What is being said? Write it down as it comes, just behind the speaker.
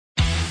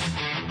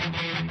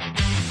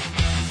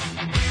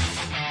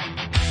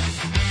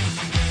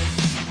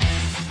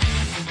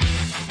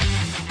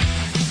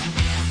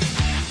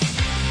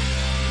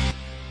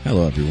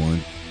Hello, everyone.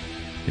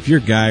 If your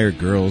guy or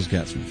girl's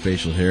got some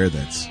facial hair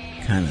that's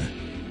kind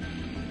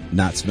of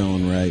not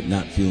smelling right,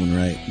 not feeling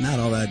right, not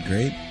all that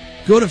great,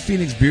 go to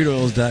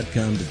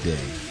PhoenixBeardOils.com today.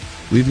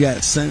 We've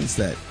got scents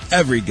that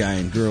every guy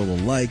and girl will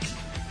like.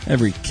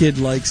 Every kid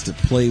likes to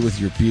play with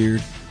your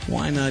beard.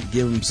 Why not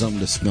give them something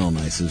to smell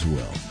nice as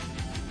well?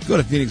 Go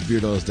to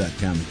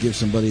PhoenixBeardOils.com and give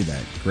somebody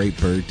that great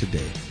bird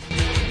today.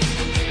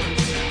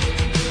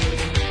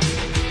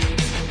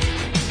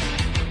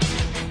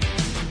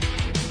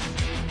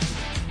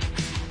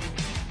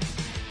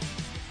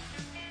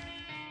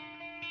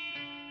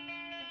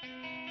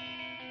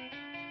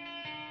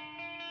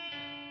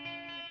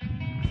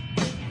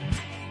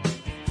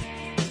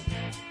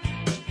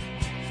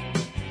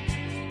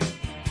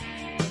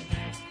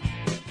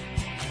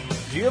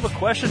 Do you have a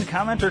question,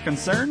 comment, or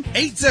concern?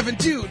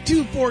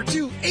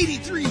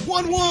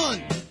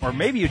 872-242-8311. Or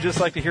maybe you'd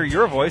just like to hear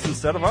your voice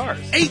instead of ours.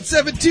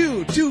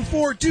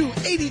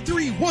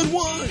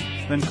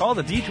 872-242-8311. Then call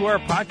the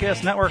D2R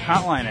Podcast Network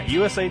hotline at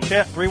USA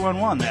Chat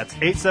 311. That's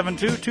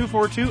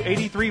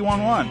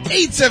 872-242-8311.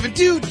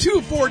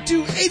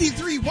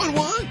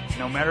 872-242-8311.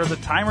 No matter the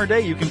time or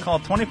day, you can call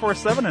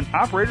 24/7 and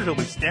operators will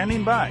be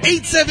standing by.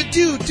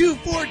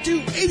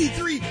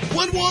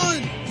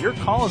 872-242-8311. Your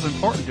call is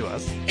important to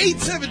us.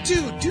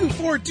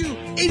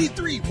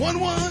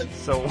 872-242-8311.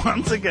 So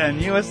once again,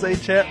 USA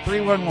Chat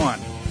 311.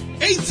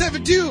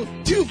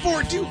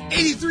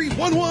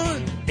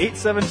 872-242-8311.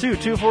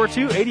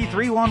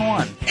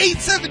 872-242-8311.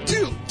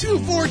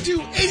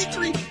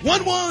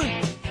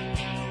 872-242-8311.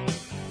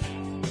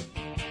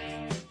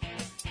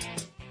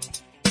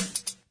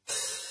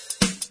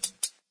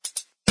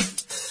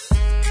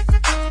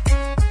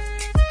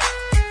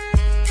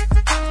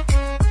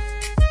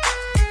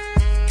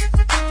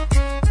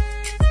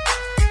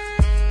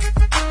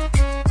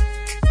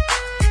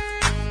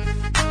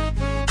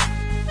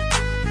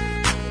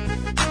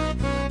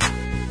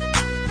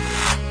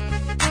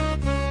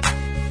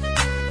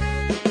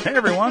 Hey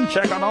everyone,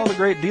 check out all the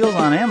great deals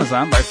on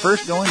Amazon by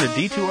first going to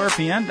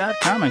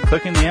D2RPN.com and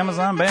clicking the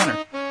Amazon banner.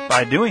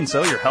 By doing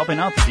so, you're helping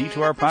out the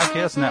D2R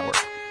Podcast Network.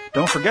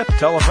 Don't forget to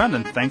tell a friend,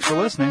 and thanks for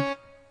listening.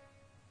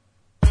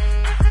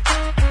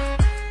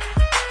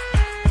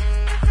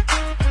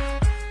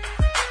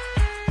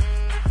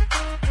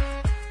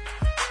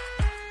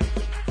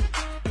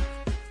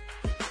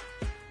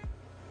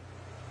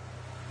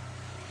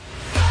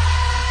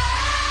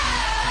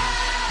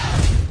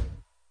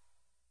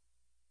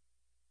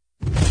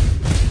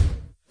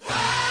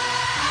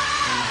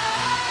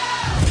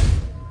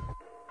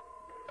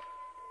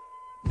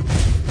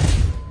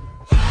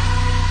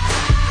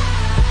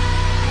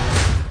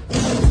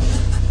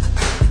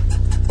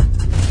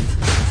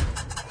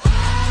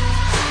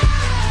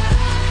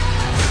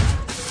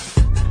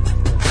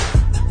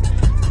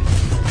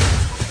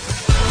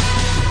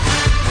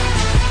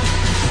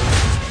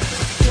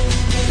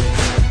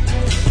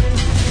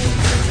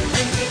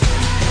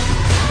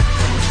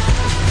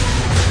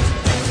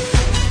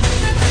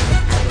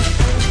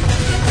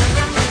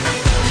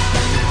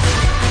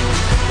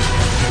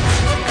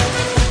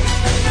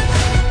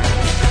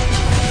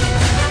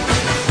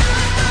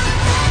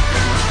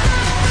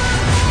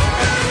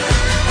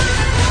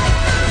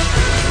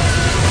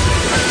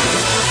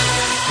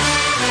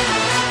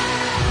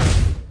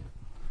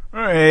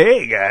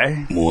 Hey,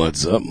 guy.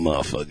 What's up,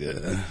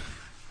 motherfucker?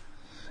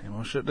 Same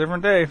old shit,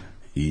 different day.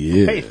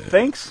 Yeah. Hey,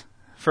 thanks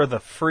for the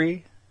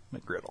free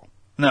McGriddle.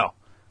 No,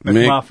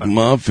 McMuffin.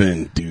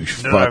 McMuffin,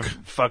 douche Dude, fuck. I've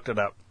fucked it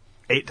up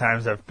 8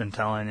 times. I've been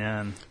telling you.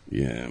 And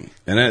Yeah.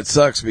 And that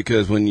sucks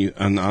because when you,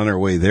 on our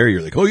way there,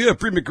 you're like, oh yeah,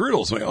 free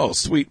McGriddles. I'm like, oh,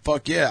 sweet,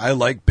 fuck yeah. I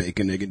like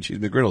bacon, egg, and cheese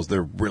McGriddles.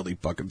 They're really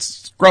fucking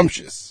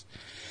scrumptious.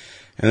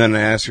 And then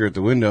I asked her at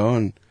the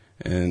window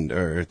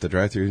or at the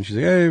drive-thru, and she's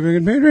like, hey,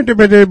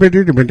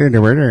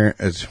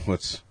 it's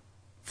what's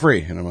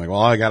free. And I'm like, well,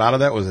 all I got out of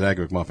that was an egg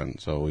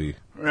McMuffin. So we.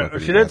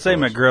 she did say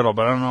McGriddle,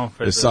 but I don't know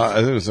if it's. I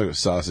think it was like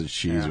sausage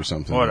cheese or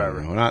something. Whatever.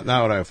 Not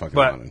what I fucking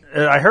But wanted.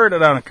 I heard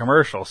it on a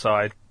commercial, so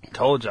I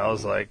told you. I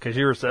was like, because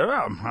you were saying,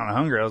 I'm kind of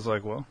hungry. I was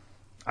like, well,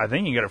 I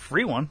think you get a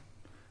free one,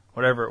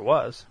 whatever it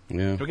was.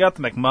 Yeah. We got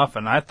the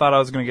McMuffin. I thought I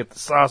was going to get the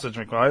sausage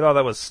McMuffin. I thought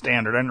that was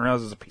standard. I didn't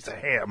realize it was a piece of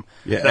ham.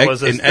 Yeah, that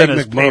was as an egg thin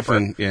as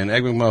McMuffin. paper. Yeah, an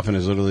egg McMuffin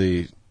is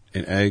literally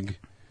an egg,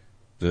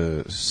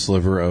 the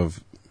sliver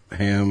of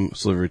ham,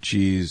 sliver of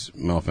cheese,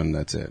 muffin.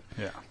 That's it.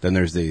 Yeah. Then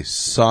there's the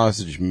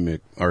sausage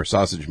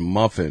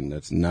muffin.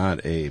 That's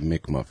not a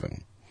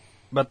McMuffin.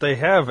 But they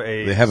have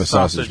a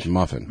sausage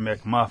muffin.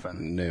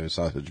 McMuffin. They have a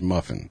sausage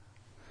muffin.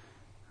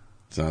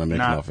 It's not a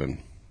McMuffin.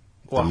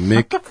 Well,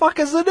 what the fuck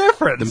is the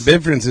difference? The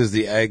difference is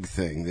the egg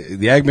thing.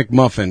 The egg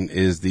McMuffin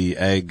is the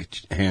egg,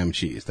 ham,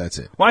 cheese. That's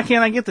it. Why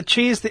can't I get the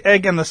cheese, the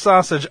egg, and the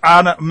sausage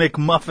on a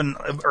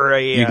McMuffin or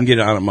a? You can get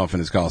it on a muffin.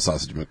 It's called a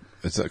sausage.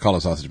 It's called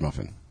a sausage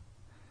muffin.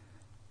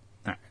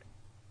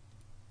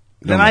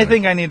 Then I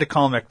think I need to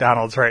call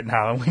McDonald's right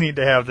now, and we need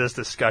to have this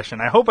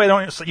discussion. I hope I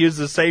don't use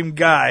the same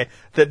guy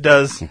that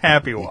does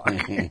Happy Walk.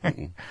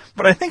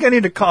 But I think I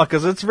need to call,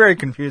 because it's very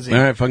confusing.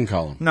 All right, fucking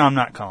call him. No, I'm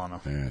not calling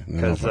him. Yeah,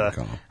 Because no, fucking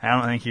call him. I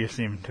don't think you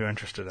seem too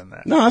interested in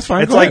that. No, that's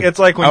fine. It's Go like ahead. it's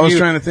like when I was you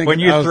trying to think, when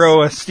you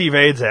throw a Steve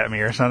AIDS at me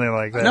or something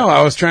like that. No,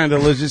 I was trying to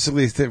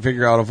logistically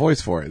figure out a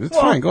voice for it. It's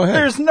Well, fine. Go ahead.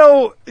 There's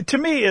no. To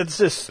me, it's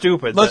just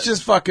stupid. Let's that-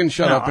 just fucking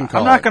shut No, up and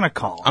call I'm not it. going to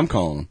call him. I'm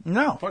calling him.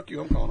 No. Fuck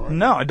you. I'm calling him.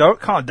 No, don't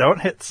call. Don't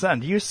hit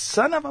send. You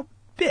son of a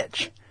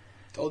bitch.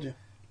 Told you.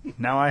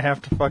 Now I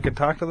have to fucking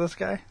talk to this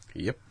guy?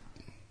 Yep.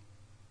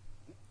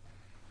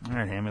 All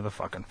right, hand me the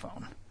fucking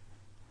phone.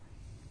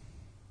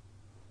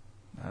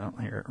 I don't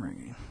hear it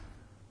ringing.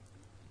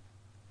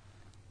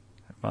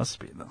 It must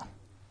be, though.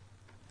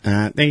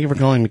 Thank you for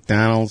calling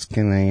McDonald's.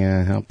 Can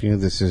I help you?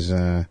 This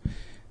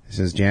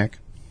is Jack.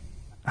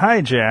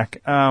 Hi,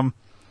 Jack.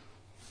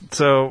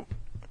 So,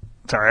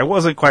 sorry, I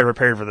wasn't quite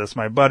prepared for this.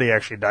 My buddy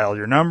actually dialed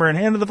your number and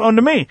handed the phone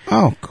to me.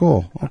 Oh,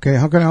 cool. Okay,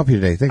 how can I help you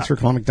today? Thanks for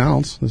calling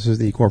McDonald's. This is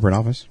the corporate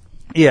office.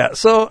 Yeah,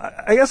 so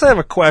I guess I have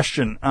a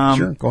question.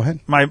 Sure, go ahead.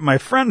 My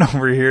friend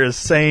over here is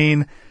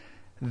saying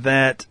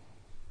that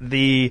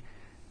the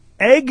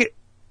Egg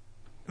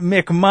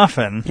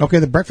McMuffin. Okay,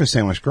 the breakfast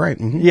sandwich, great.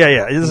 Mm-hmm.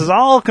 Yeah. This is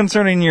all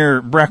concerning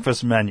your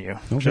breakfast menu.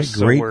 Okay, just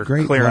great, so we're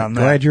great. clear on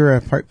that. Glad you're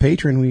a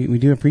patron. We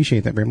do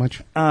appreciate that very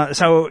much.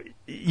 So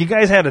you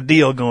guys had a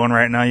deal going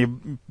right now.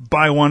 You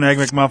buy one Egg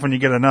McMuffin, you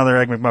get another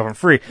Egg McMuffin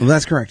free. Well,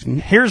 that's correct.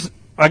 Mhm.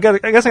 I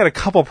guess I got a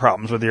couple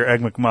problems with your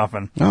Egg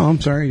McMuffin. Oh,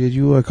 I'm sorry. Did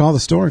you call the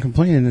store and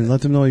complain and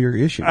let them know your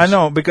issues? I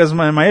know, because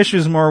my issue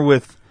is more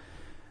with,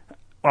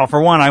 well,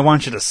 for one, I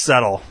want you to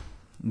settle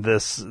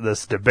this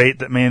debate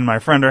that me and my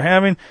friend are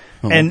having,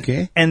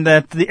 Okay. and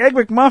that the Egg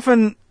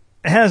McMuffin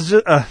has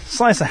just a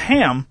slice of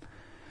ham,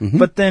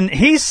 but then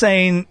he's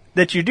saying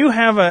that you do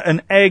have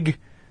an egg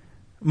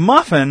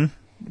muffin,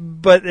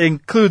 but it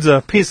includes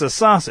a piece of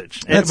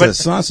sausage. That's a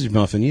sausage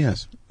muffin,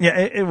 yes.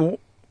 Yeah,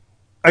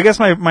 I guess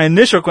my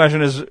initial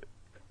question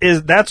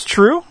is that's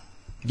true?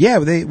 Yeah,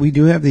 we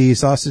do have the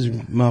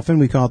sausage muffin.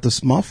 We call it the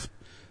Smuff.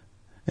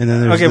 And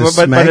then there's Okay, the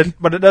Smeg.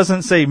 but it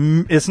doesn't say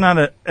it's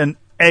not an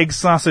egg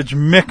sausage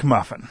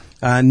McMuffin.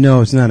 No,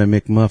 it's not a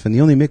McMuffin.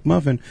 The only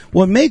McMuffin,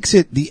 what makes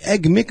it, the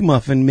Egg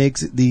McMuffin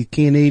makes it the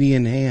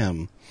Canadian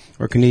ham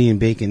or Canadian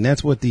bacon.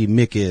 That's what the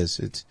Mick is.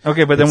 It's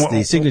Okay, but then it's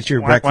the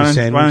signature why breakfast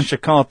sandwich. Why don't you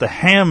call it the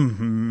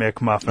ham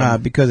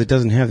McMuffin? Because it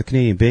doesn't have the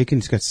Canadian bacon.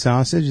 It's got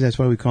sausage. That's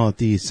why we call it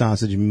the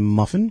sausage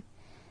muffin.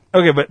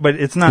 Okay, but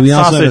it's not We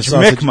also have a sausage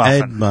sausage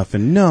egg McMuffin.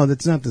 muffin. No,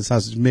 that's not the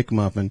sausage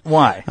McMuffin.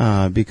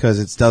 Why? Because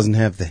it doesn't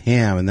have the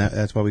ham, and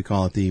that's why we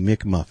call it the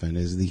McMuffin.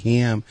 Is the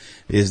ham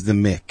is the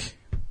Mick.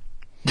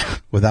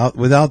 Without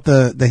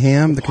the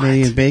ham, the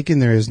Canadian bacon,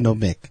 there is no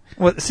Mick.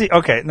 Well, see,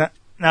 okay, now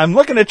I'm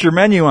looking at your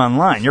menu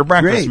online, your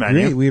breakfast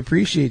menu. Great. We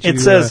appreciate you. It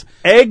says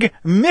Egg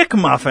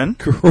McMuffin.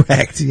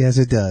 Correct. Yes,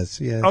 it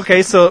does. Yes.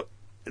 Okay, so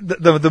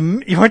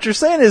the what you're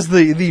saying is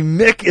the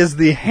Mick is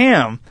the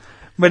ham,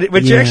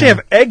 but you actually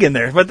have egg in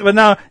there. But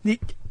now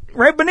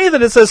right beneath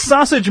it says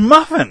sausage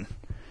muffin,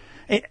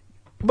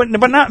 but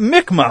not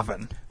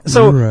McMuffin.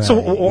 So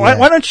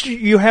why don't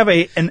you have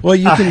a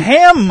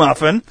ham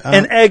muffin,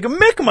 an egg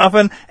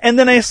McMuffin, and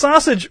then a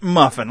sausage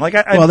muffin?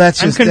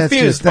 I'm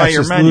confused by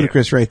your menu.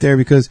 Ludicrous right there,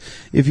 because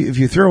if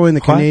you throw in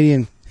the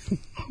Canadian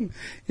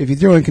if you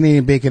throw in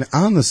Canadian bacon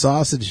on the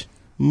sausage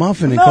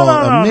muffin and call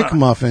it a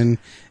McMuffin,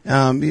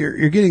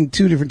 you're getting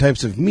two different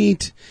types of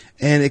meat,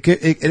 and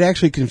it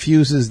actually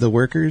confuses the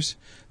workers,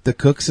 the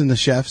cooks and the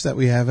chefs that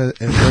we have at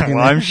working.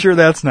 Well, I'm sure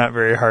that's not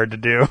very hard to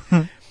do.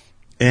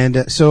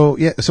 And so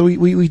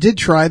we did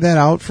try that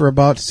out for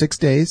about 6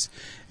 days,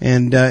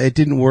 and it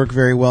didn't work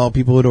very well.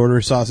 People would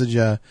order sausage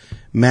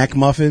Mac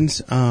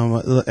muffins,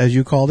 as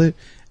you called it,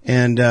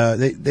 and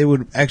they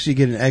would actually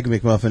get an Egg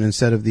McMuffin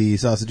instead of the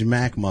sausage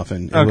Mac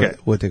muffin. Okay,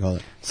 what they call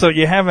it. So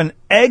you have an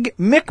Egg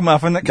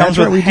McMuffin that comes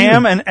with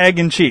ham and egg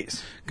and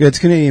cheese. Good, it's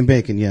Canadian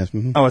bacon, yes.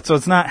 Mm-hmm. Oh, so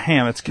it's not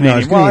ham; it's Canadian. No,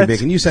 it's Canadian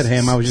bacon. You said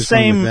ham; I was just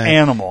same going with that.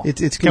 animal. It's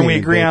Can we Canadian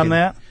agree on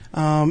bacon.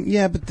 that?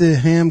 Yeah, but the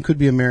ham could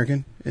be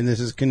American, and this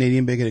is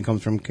Canadian bacon. It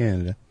comes from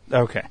Canada.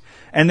 Okay.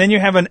 And then you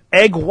have an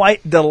Egg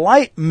White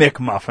Delight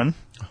McMuffin.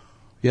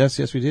 Yes,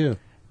 we do.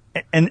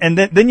 And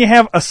then you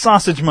have a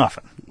sausage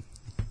muffin.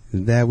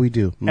 That we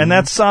do. Mm-hmm. And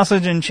that's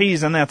sausage and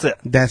cheese, and that's it.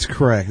 That's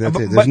correct. That's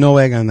it. There's no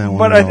egg on that one.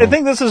 But I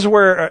think this is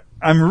where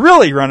I'm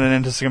really running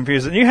into some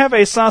confusion. You have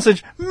a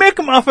sausage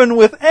McMuffin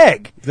with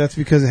egg. That's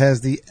because it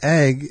has the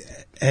egg,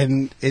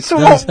 and it so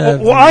does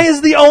have why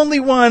is the only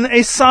one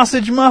a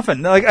sausage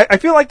muffin? Like I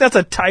feel like that's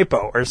a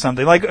typo or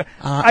something. Like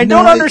I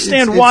don't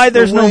understand why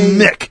there's no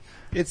Mick.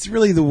 It's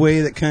really the way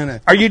that kind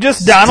of. Are you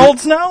just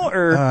Donald's now,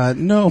 or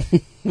no?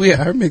 We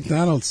are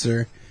McDonald's,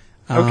 sir.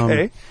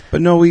 Okay, but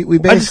no, we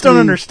basically. I just don't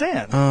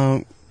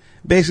understand.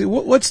 Basically,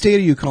 what state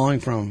are you calling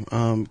from?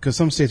 Because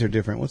some states are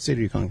different. What state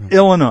are you calling from?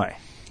 Illinois.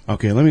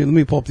 Okay, let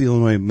me pull up the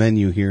Illinois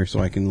menu here so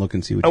I can look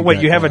and see what.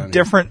 Wait, you have a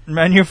different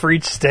menu for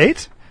each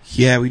state?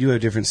 Yeah, we do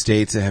have different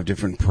states that have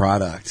different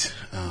product.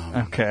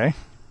 Okay.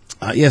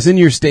 Yes, in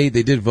your state,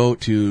 they did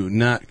vote to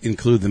not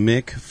include the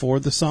Mick for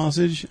the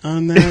sausage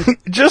on that.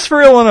 Just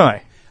for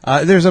Illinois.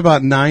 There's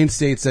about 9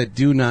 states that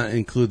do not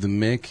include the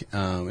Mick.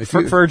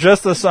 For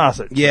just the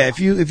sausage. Yeah, if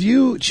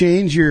you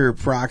change your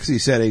proxy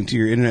setting to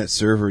your internet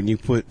server and you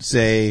put,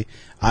 say,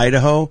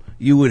 Idaho,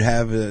 you would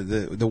have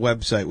the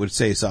website would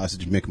say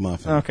Sausage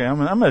McMuffin. Okay, I'm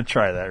gonna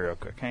try that real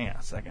quick. Hang on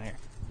a second here.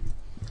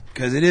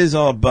 Because it is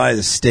all by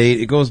the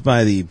state. It goes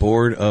by the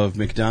board of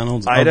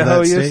McDonald's. Idaho,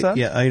 of that you state. said?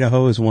 Yeah,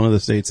 Idaho is one of the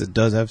states that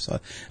does have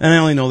sausage. And I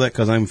only know that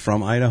because I'm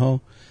from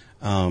Idaho.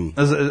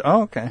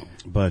 Okay.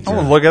 But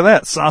look at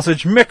that.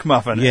 Sausage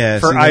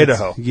McMuffin for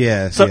Idaho.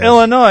 Yes. So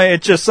Illinois,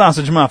 it's just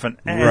Sausage Muffin.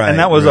 And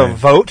that was a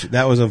vote?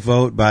 That was a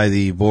vote by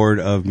the board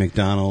of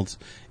McDonald's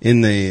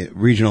in the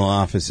regional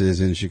offices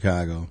in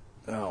Chicago.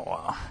 Oh,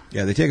 wow.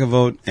 Yeah, they take a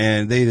vote,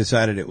 and they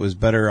decided it was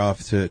better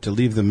off to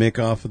leave the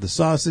Mick off of the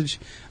sausage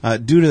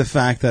due to the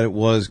fact that it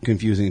was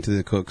confusing to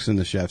the cooks and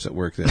the chefs that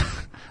work there.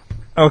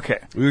 Okay.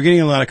 We were getting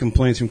a lot of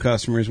complaints from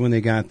customers when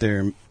they got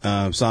their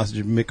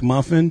sausage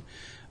McMuffin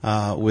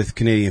with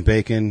Canadian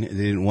bacon. They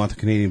didn't want the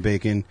Canadian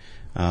bacon.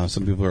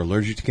 Some people are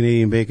allergic to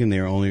Canadian bacon. They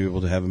are only able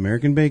to have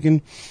American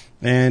bacon.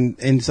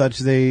 And such,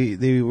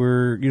 they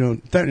were,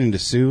 threatening to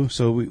sue,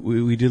 so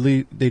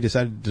they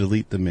decided to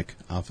delete the Mick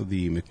off of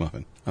the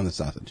McMuffin on the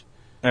sausage.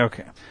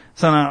 Okay.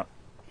 So now,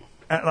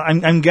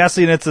 I'm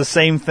guessing it's the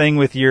same thing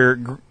with your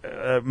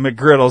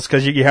McGriddles,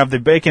 because you have the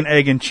bacon,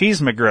 egg, and cheese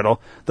McGriddle,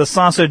 the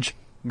sausage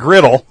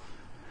griddle,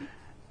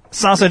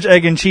 sausage,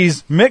 egg, and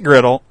cheese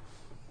McGriddle.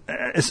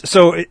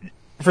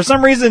 For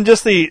some reason,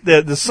 just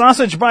the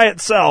sausage by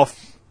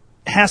itself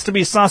has to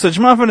be sausage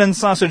muffin and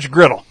sausage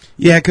griddle.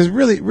 Yeah, because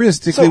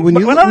realistically, I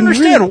don't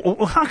understand.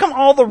 How come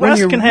all the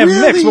rest can have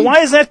mix? But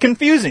why is that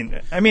confusing?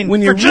 I mean,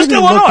 when you for just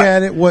really Illinois. look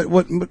at it,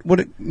 what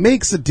it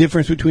makes the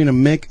difference between a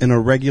Mick and a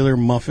regular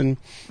muffin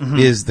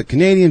is the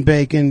Canadian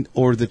bacon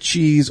or the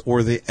cheese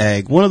or the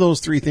egg. One of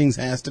those 3 things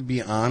has to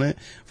be on it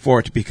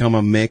for it to become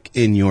a Mick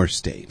in your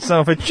state.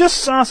 So if it's just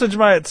sausage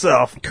by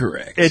itself,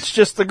 correct. It's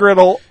just the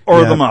griddle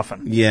or the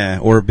muffin. Yeah,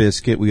 or a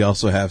biscuit. We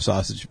also have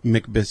sausage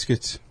Mick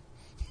biscuits.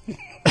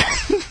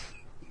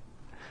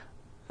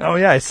 Oh,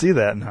 yeah, I see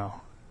that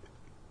now.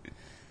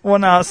 Well,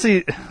 now,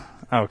 see,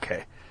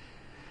 okay.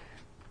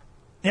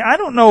 Yeah, I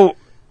don't know.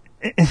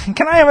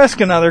 Can I ask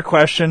another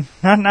question?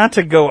 Not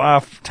to go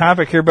off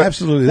topic here, but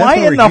absolutely. Why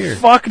in the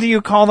fuck do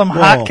you call them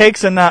hot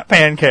cakes and not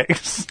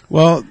pancakes?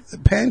 Well,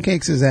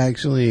 pancakes is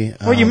actually...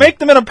 well, you make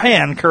them in a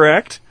pan,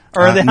 correct?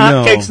 Or are the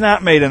hot cakes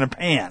not made in a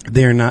pan?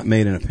 They're not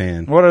made in a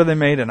pan. What are they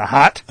made in? A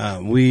hot?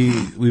 We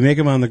make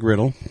them on the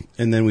griddle,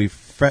 and then we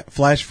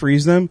flash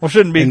freeze them. Well,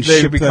 shouldn't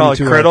they be called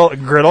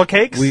griddle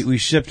cakes? We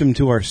shipped them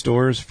to our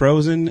stores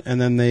frozen,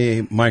 and then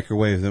they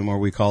microwave them, or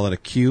we call it a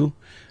Q.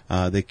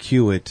 They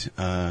Q it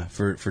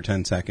for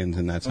 10 seconds,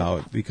 and that's how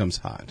it becomes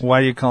hot. Why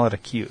do you call it a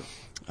Q?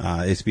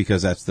 It's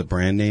because that's the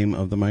brand name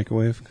of the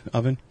microwave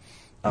oven.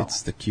 Oh.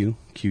 It's the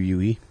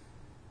QUE.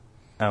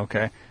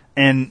 Okay.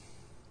 And...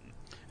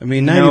 I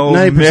mean,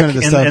 90% of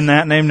the stuff in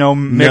that name,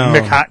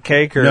 Mick hot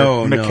cake or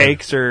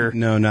McCakes or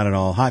no, not at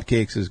all. Hot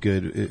cakes is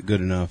good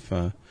enough.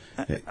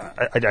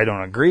 I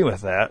don't agree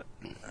with that.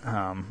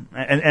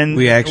 And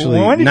we actually,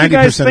 when did you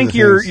guys think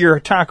your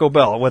Taco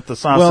Bell with the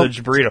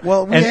sausage burrito?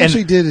 Well, we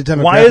actually did a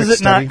demographic Why is it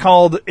study. not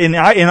called in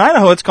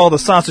Idaho? It's called a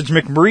sausage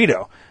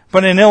McBurrito.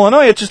 But in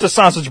Illinois, it's just a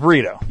sausage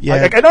burrito. Yeah.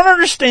 I don't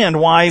understand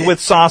why with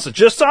sausage.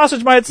 Just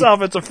sausage by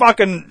itself, it's a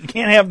fucking, you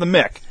can't have the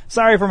Mick.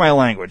 Sorry for my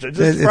language. It's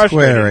frustrating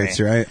quite all me. right,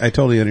 sir. I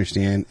totally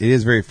understand. It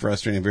is very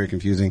frustrating, very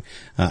confusing.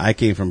 I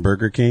came from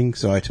Burger King,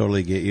 so I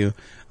totally get you.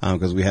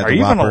 Because we had Are the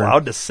you Whopper. even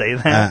allowed to say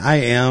that? I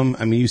am.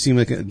 I mean, you seem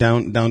like a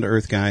down to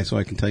earth guy, so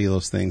I can tell you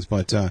those things.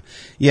 But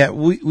yeah,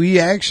 we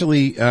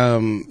actually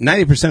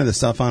 90% of the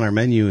stuff on our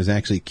menu is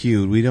actually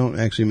queued. We don't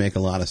actually make a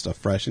lot of stuff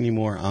fresh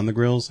anymore on the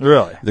grills.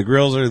 Really? The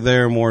grills are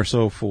there more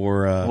so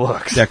for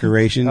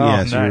decoration. Oh,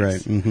 yes, nice. you're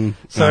right. Mm-hmm.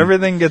 So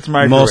everything gets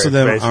microwaved. Most of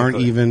them basically. aren't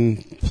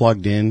even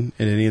plugged in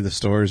at any of the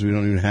stores. We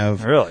don't even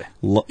have really.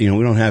 We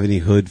don't have any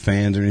hood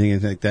fans or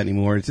anything like that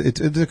anymore.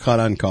 It's a cut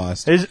on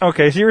cost.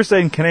 Okay, so you were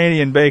saying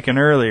Canadian bacon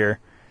earlier.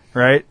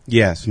 Right?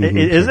 Yes. Mm-hmm.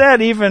 Is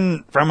that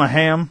even from a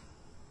ham?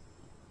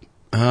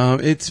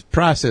 It's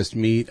processed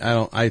meat.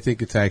 I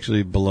think it's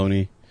actually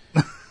bologna.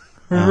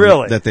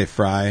 Really? That they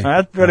fry.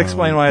 That would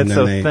explain why it's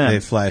so thin.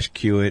 They flash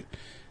Q it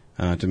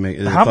to make.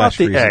 How about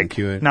the egg?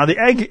 Now the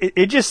egg,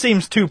 it just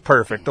seems too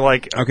perfect.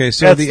 Okay,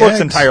 so the looks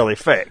entirely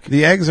fake.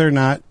 The eggs are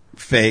not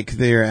fake.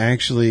 They are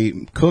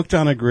actually cooked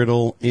on a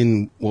griddle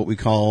in what we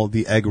call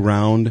the egg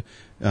round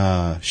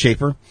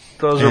shaper.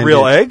 Those are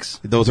real eggs?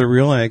 Those are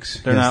real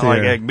eggs. They're not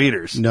like egg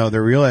beaters. No,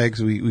 they're real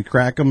eggs. We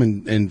crack them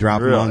and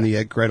drop them on the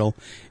egg griddle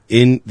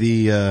in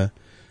the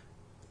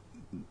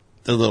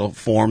little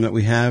form that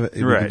we have. Right.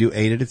 We can do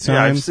 8 at a time.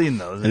 Yeah, I've seen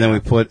those. And then we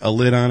put a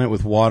lid on it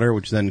with water,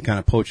 which then kind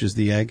of poaches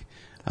the egg.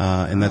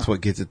 And that's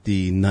what gives it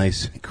the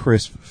nice,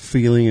 crisp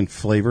feeling and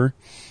flavor.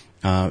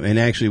 And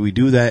actually, we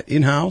do that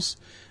in-house.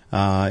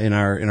 in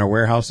our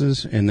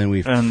warehouses, and then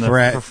we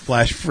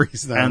flash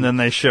freeze them, and then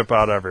they ship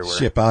out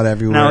everywhere.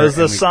 Now, is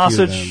the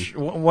sausage?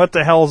 What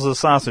the hell is the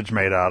sausage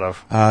made out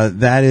of?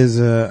 That is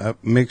a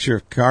mixture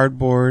of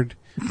cardboard.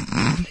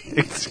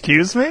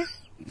 Excuse me?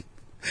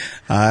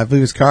 I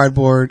believe it's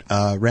cardboard,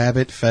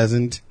 rabbit,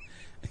 pheasant,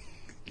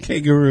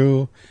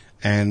 kangaroo,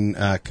 and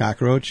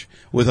cockroach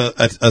with a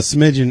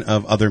smidgen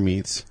of other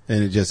meats,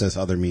 and it just says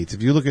other meats.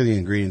 If you look at the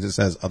ingredients, it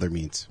says other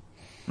meats.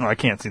 No, I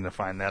can't seem to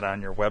find that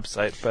on your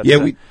website. But yeah,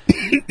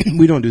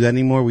 we don't do that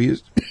anymore. We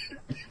use.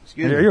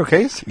 Are you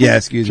okay? Yeah,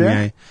 excuse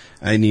me.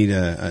 I need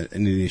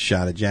a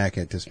shot of Jack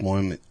at this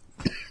moment.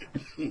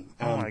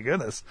 Oh my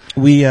goodness.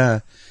 We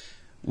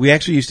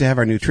actually used to have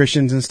our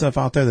nutritions and stuff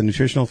out there, the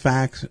nutritional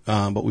facts,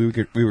 but we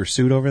were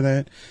sued over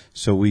that,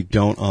 so we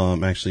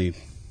don't actually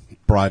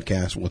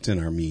broadcast what's in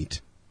our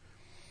meat.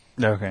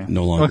 Okay.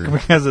 No longer. Well,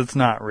 because it's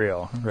not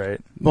real, right?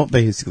 Well,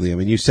 basically, I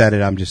mean, you said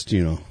it. I'm just,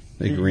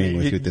 agreeing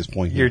with you at this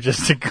point. You're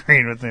just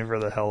agreeing with me for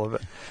the hell of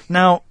it.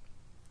 Now,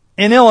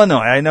 in Illinois,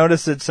 I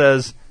noticed it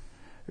says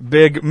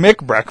Big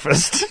Mick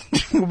Breakfast,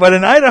 but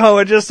in Idaho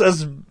it just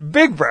says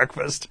Big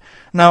Breakfast.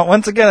 Now,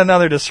 once again,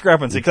 another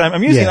discrepancy, because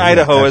I'm using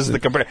Idaho as the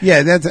comparison.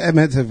 Yeah,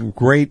 that's a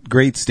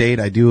great state.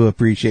 I do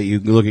appreciate you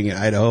looking at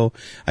Idaho.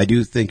 I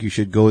do think you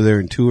should go there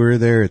and tour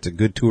there. It's a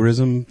good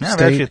tourism state.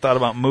 I've actually thought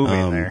about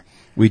moving there.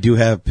 We do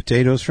have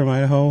potatoes from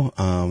Idaho.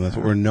 That's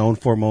what we're known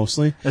for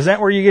mostly. Is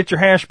that where you get your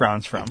hash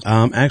browns from?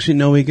 Actually,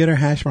 no, we get our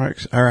hash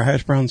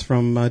browns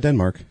from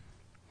Denmark.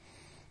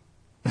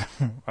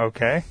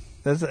 Okay.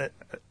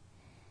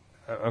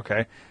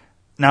 Okay.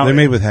 Now they're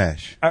made with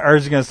hash. I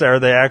was going to say, are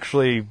they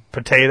actually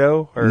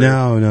potato? Or?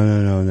 No.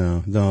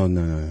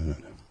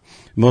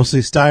 Mostly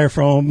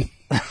styrofoam,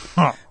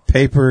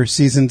 paper,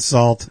 seasoned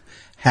salt,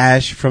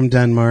 hash from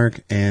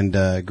Denmark,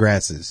 and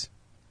grasses.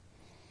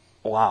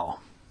 Wow.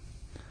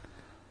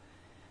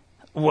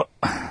 What?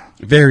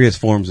 Various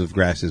forms of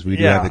grasses. We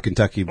do have the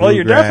Kentucky bluegrass. Well,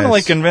 you're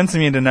definitely convincing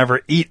me to never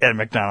eat at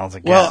McDonald's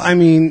again. Well, I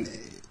mean,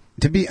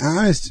 to be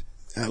honest,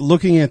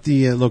 looking at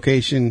the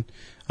location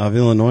of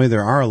Illinois,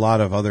 there are a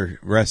lot of other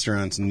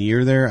restaurants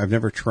near there. I've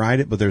never tried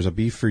it, but there's a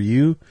Beef for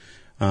You.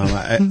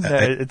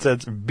 It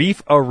says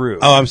Beef-A-Roo.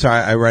 Oh, I'm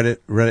sorry. I read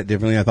it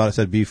differently. I thought it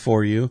said Beef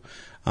for You.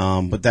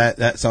 But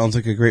that sounds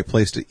like a great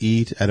place to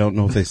eat. I don't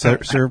know if they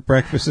serve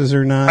breakfasts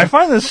or not. I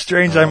find this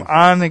strange. I'm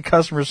on the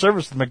customer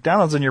service with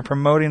McDonald's and you're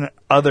promoting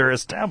other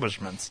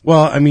establishments.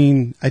 Well, I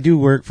mean, I do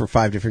work for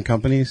 5 different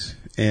companies,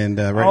 and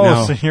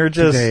now so you're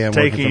just today I'm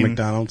working for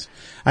McDonald's.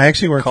 I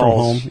actually work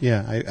calls. from home.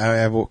 Yeah, I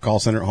have a call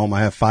center at home.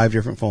 I have 5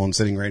 different phones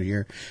sitting right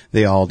here.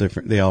 They all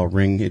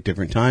ring at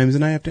different times,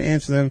 and I have to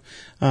answer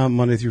them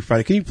Monday through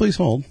Friday. Can you please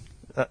hold?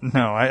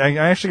 No, I'm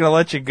actually going to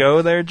let you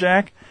go there,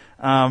 Jack.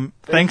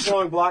 Thanks for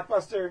calling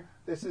Blockbuster.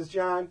 This is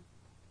John.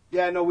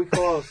 Yeah, no, we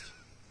closed.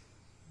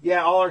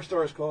 Yeah, all our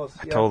stores closed.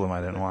 I told him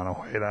I didn't want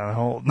to wait on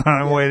hold.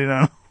 I'm waiting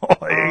on hold.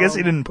 I guess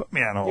he didn't put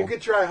me on hold. You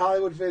could try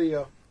Hollywood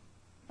Video.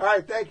 All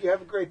right, thank you.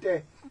 Have a great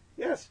day.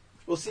 Yes,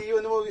 we'll see you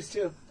in the movies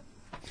too.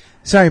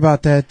 Sorry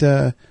about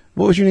that.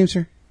 What was your name,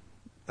 sir?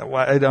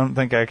 I don't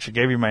think I actually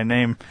gave you my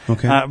name.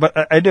 Okay.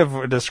 But I do have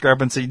a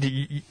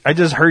discrepancy. I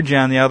just heard you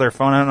on the other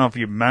phone. I don't know if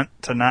you meant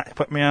to not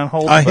put me on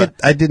hold. I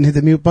didn't hit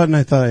the mute button.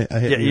 I thought I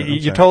hit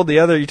mute. You told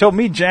you told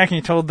me Jack, and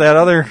you told that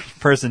other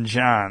person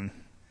John.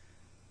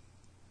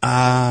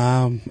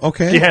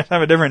 Okay. Do you have to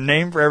have a different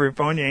name for every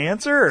phone you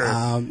answer?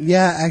 Or?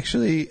 Yeah,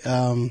 actually.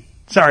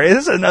 Sorry,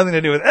 this has nothing to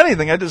do with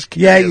anything. I just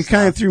yeah, you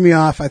kind of threw me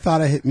off. I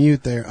thought I hit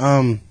mute there.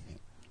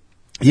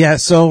 Yeah.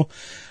 So.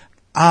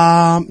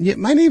 Yeah,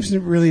 my name's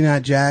really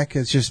not Jack.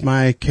 It's just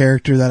my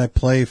character that I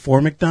play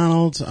for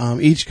McDonald's.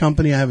 Each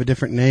company I have a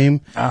different name.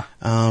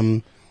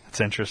 That's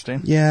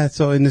interesting. Yeah.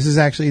 So, and this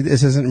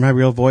isn't my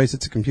real voice.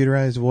 It's a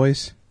computerized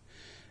voice.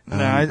 No,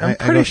 I'm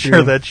pretty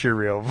sure that's your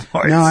real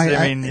voice. No,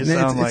 I mean, you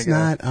sound like it's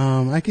not.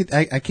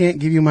 I can't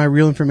give you my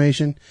real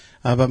information,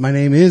 but my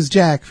name is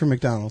Jack for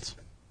McDonald's.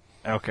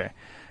 Okay.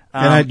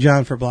 And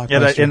John for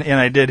Blockbuster. Yeah, and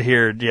I did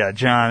hear,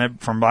 John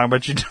from Blockbuster,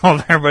 but you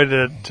told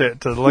everybody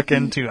to look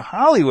into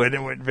Hollywood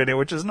Video,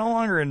 which is no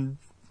longer in.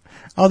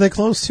 Oh, they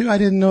closed too? I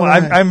didn't know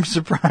that. I'm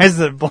surprised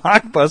that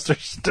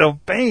Blockbuster's still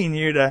paying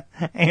you to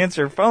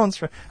answer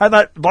phones. I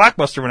thought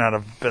Blockbuster went out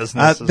of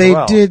business as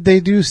well. They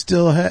do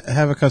still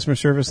have a customer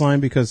service line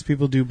because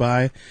people do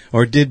buy,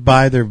 or did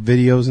buy their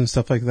videos and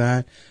stuff like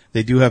that.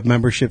 They do have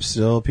memberships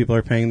still. People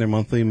are paying their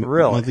monthly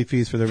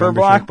fees for their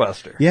membership. For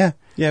Blockbuster.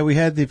 Yeah, we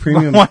had the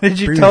premium. Why did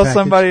you tell package.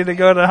 somebody to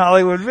go to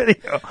Hollywood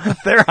Video?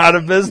 They're out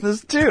of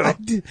business too.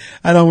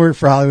 I don't work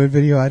for Hollywood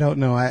Video. I don't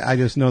know. I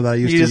just know that I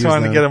used to use them. You just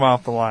wanted to get them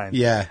off the line.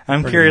 Yeah.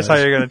 I'm curious how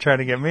you're going to try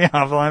to get me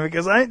off the line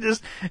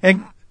because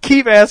and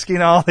keep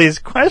asking all these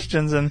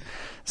questions. And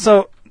so,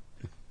 all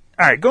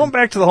right, going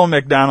back to the whole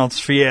McDonald's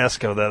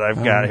fiasco that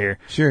I've got here.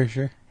 Sure.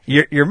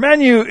 Your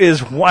menu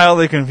is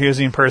wildly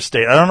confusing per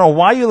state. I don't know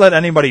why you let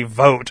anybody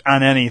vote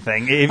on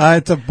anything.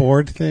 It's a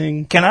board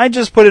thing. Can I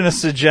just put in a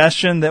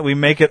suggestion that we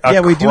make it across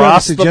the board? Yeah, we do have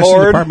a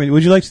suggestion department.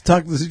 Would you like to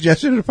talk to the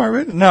suggestion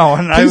department? No,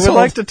 and I would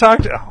like to talk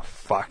to... Oh,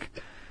 fuck.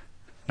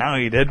 Now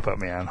you did put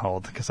me on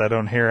hold because I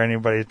don't hear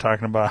anybody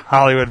talking about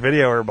Hollywood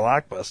Video or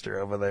Blockbuster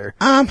over there.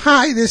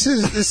 Hi, this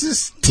is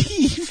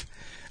Steve.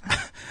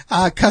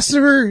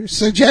 Customer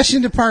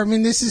suggestion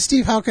department. This is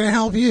Steve. How can I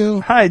help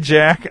you? Hi,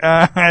 Jack.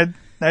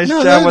 Nice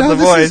job with the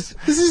voice.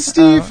 This is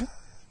Steve.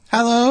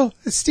 Hello,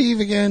 it's Steve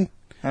again.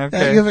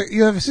 Okay.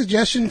 You have a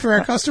suggestion for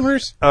our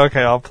customers?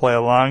 Okay, I'll play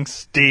along,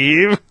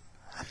 Steve.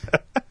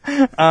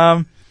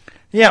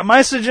 Yeah,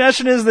 my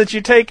suggestion is that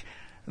you take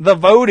the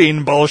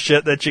voting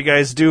bullshit that you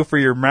guys do for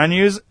your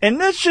menus, and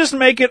let's just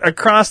make it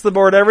across the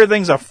board.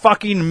 Everything's a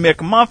fucking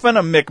McMuffin,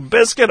 a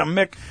McBiscuit, a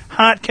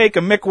McHotcake, a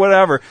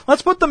McWhatever.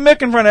 Let's put the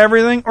Mick in front of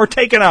everything, or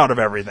take it out of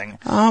everything.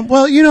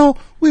 Well,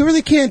 we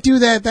really can't do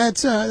that.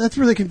 That's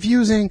really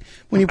confusing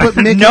when you put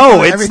Mick. No,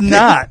 in it's everything.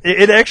 not.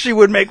 It actually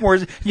would make more.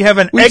 You have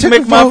an We egg took a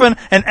McMuffin, vote.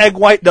 an egg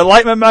white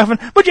delight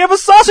McMuffin, but you have a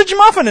sausage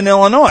muffin in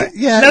Illinois.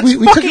 Yeah, that's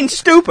we took fucking a-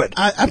 stupid.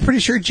 I'm pretty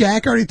sure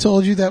Jack already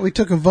told you that we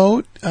took a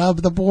vote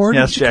of the board.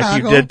 Yes, in Jack,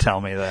 Chicago. you did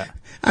tell me that.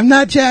 I'm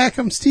not Jack.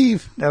 I'm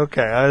Steve.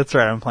 Okay, that's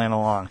right. I'm playing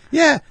along.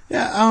 Yeah.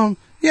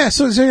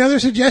 So, is there any other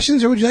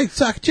suggestions, or would you like to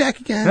talk to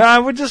Jack again? I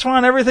would just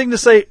want everything to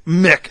say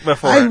Mick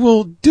before. I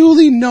will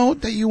duly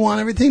note that you want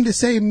everything to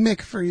say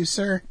Mick for you,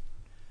 sir.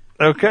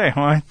 Okay,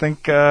 well, I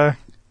think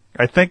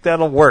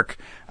that'll work.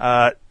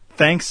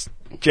 Thanks,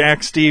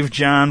 Jack, Steve,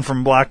 John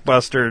from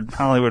Blockbuster,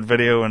 Hollywood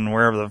Video, and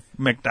wherever the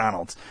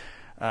McDonald's.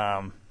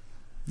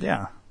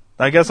 Yeah,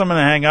 I guess I'm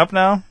gonna hang up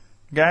now,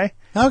 guy.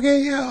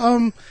 Okay,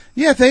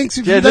 yeah, thanks.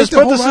 If Yeah, you'd just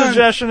like to put the hold on-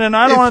 suggestion in.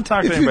 I don't want to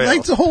talk to If anybody you'd like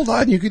else. to hold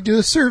on, you could do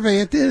a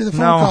survey at the end of the phone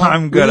No, call.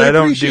 I'm good. Really I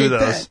don't appreciate do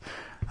those.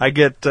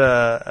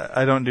 that.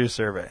 I don't do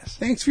surveys.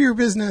 Thanks for your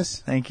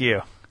business. Thank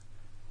you.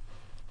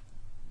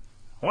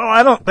 Well,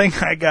 I don't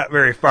think I got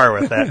very far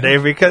with that,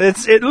 Dave,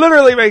 because it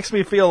literally makes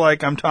me feel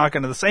like I'm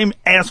talking to the same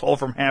asshole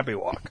from Happy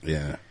Walk.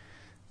 Yeah.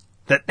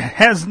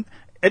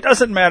 It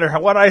doesn't matter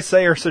what I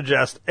say or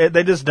suggest,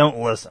 they just don't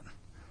listen.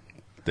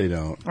 They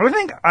don't. I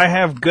think I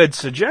have good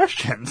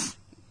suggestions.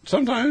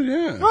 Sometimes,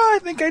 yeah. Well, I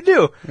think I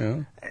do.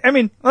 Yeah. I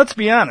mean, let's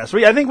be honest.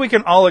 I think we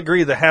can all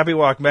agree the Happy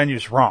Walk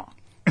menu's wrong.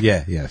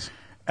 Yeah, yes.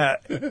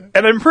 And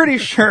I'm pretty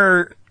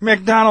sure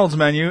McDonald's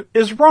menu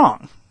is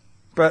wrong.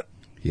 But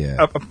Yeah.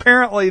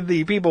 apparently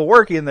the people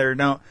working there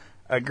don't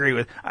agree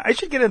with. I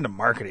should get into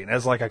marketing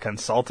as like a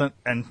consultant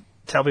and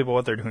tell people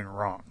what they're doing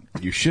wrong.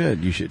 You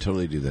should. You should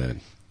totally do that.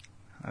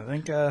 I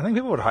think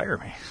people would hire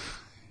me.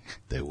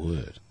 They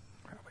would.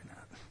 Probably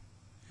not.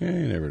 Yeah,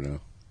 you never know.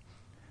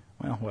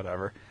 Well,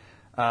 whatever.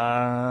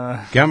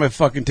 Got my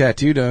fucking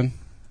tattoo done.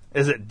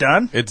 Is it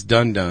done? It's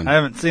done. I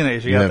haven't seen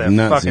it. You You got have that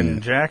not seen fucking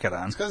it. jacket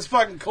on. Because it's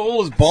fucking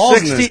cold as balls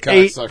in this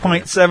cocksucker.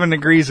 68.7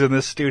 degrees in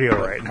this studio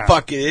right now.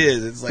 Fuck it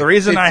is. It's like The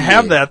reason I 58.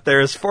 have that there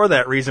is for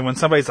that reason. When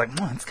somebody's like,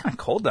 it's kind of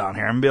cold down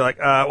here, I'm be like,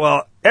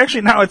 well,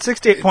 actually, now it's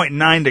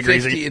 68.9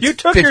 degrees. 50, You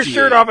it's took your 58.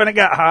 shirt off and it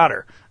got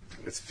hotter.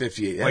 It's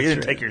 58. Well, you That's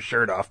didn't right. take your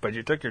shirt off, but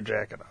you took your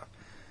jacket off.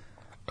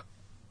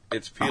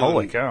 It's peeling.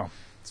 Holy cow.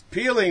 It's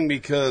peeling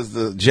because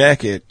the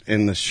jacket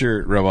and the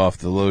shirt rub off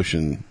the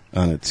lotion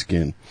on its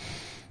skin.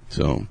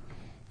 So,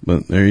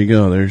 but there you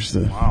go. There's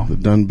the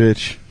done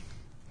bitch.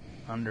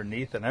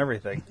 Underneath and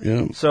everything.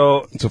 Yeah.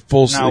 So, It's a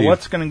full now sleeve.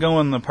 what's going to go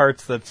in the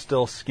parts that's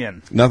still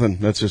skin? Nothing.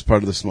 That's just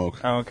part of the smoke.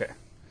 Oh, okay.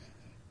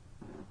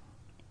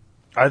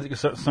 I think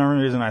for some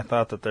reason I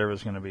thought that there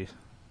was going to be.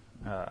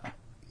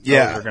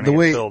 Yeah, are gonna the get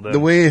way filled in. the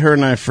way her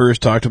and I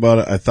first talked about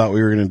it, I thought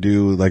we were going to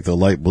do like the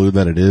light blue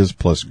that it is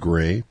plus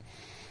gray,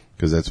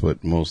 because that's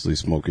what mostly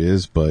smoke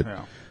is. But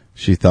Yeah.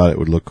 she thought it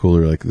would look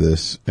cooler like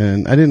this,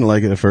 and I didn't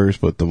like it at first.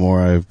 But the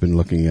more I've been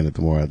looking at it,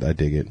 the more I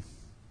dig it.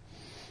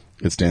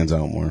 It stands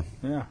out more.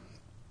 Yeah.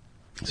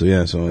 So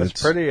yeah, so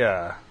It's pretty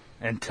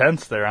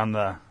intense there on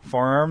the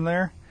forearm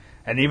there.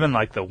 And even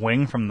like the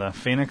wing from the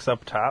Phoenix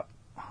up top.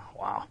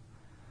 Wow.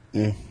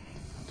 Yeah.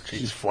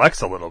 Jeez,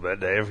 flex a little bit,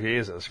 Dave.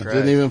 Jesus I Christ.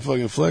 didn't even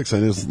fucking flex. I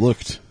just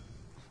looked.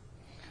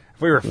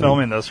 If we were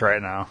filming this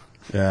right now.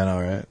 Yeah, I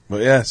know, right?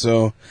 But yeah,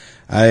 so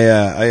I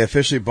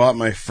officially bought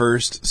my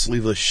first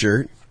sleeveless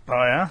shirt. Oh,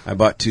 yeah? I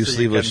bought two So you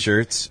sleeveless can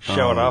shirts.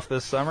 Show it off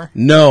this summer?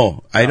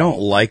 No, I don't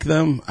like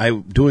them.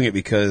 I'm doing it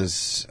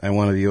because I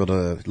want to be able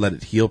to let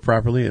it heal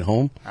properly at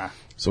home. Ah.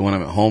 So when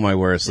I'm at home, I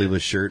wear a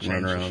sleeveless shirt and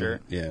Change run the around.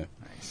 shirt. Yeah.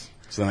 Nice.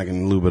 So then I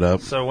can lube it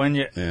up. So when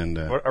you... And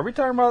What, are we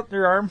talking about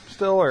your arm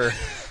still, or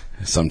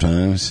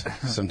sometimes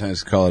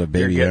call it a you're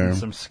baby getting arm.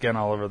 some skin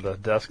all over the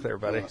desk there,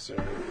 buddy? Oh,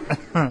 sorry.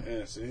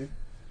 Yeah, see?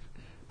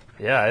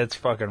 Yeah, it's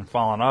fucking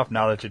falling off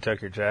now that you took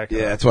your jacket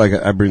Yeah, off. that's why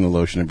I bring the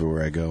lotion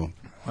everywhere I go.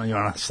 Well, you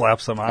want to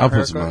slap some on? I'll real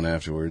put some quick? on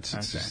afterwards.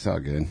 It's Okay. just all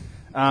good.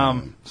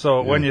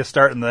 So when you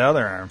start in the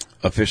other arm?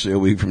 Officially a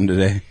week from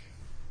today.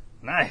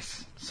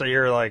 Nice. So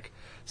you're like...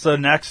 So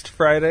next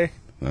Friday,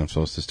 I'm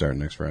supposed to start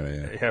next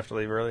Friday. you have to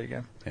leave early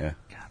again? Yeah.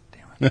 God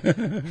damn it.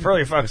 It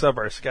really fucks up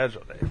our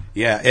schedule, Dave.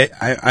 Yeah,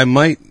 I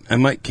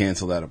might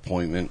cancel that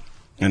appointment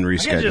and I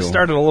reschedule. could just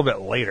start it a little bit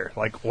later,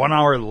 like 1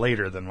 hour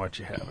later than what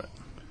you have it.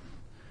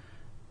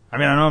 I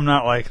mean, I know I'm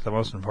not like the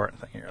most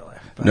important thing in your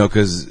life. But No,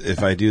 because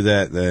if I do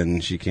that, then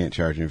she can't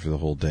charge me for the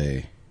whole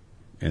day,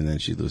 and then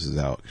she loses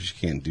out because she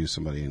can't do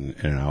somebody in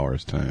an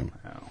hour's time.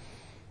 No.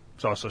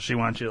 So she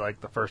wants you like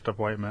the first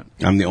appointment.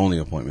 I'm the only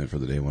appointment for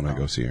the day when I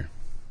go see her.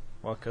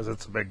 Well, because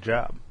it's a big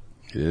job.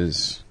 It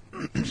is.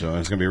 So it's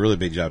going to be a really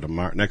big job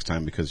next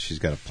time because she's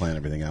got to plan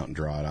everything out and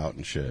draw it out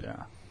and shit.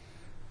 Yeah.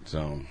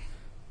 So.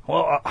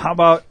 Well, how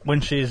about when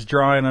she's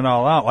drawing it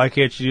all out? Why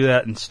can't you do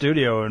that in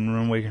studio and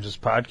when we can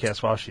just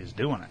podcast while she's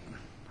doing it?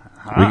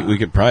 We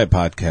could probably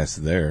podcast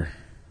there.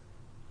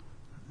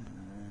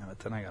 But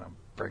then I got to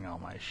bring all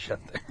my shit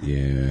there.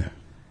 Yeah.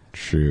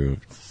 True.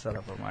 Set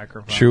up a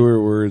microphone.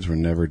 Truer words were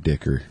never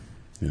dicker,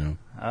 you know.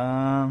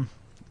 Well,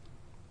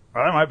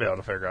 I might be able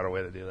to figure out a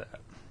way to do that.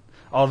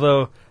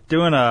 Although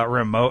doing a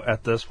remote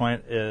at this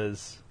point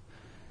is,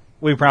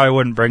 we probably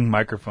wouldn't bring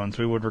microphones.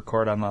 We would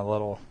record on the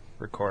little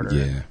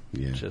recorder.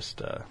 Yeah.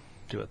 Just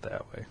do it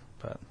that way.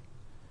 But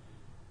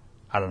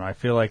I don't know. I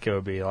feel like it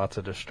would be lots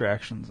of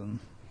distractions and.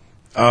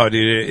 Oh,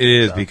 dude, it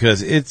is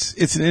because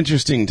it's an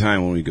interesting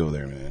time when we go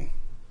there, man.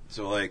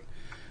 So like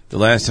the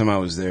last time I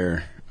was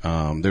there.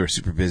 They were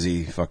super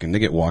busy. They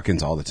get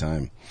walk-ins all the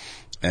time.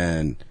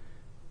 And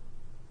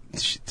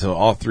so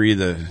all three of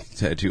the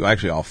tattoo,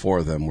 actually all four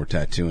of them were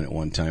tattooing at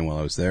one time while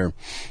I was there.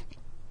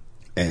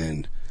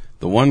 And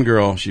the one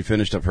girl, she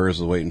finished up hers,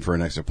 was waiting for her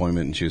next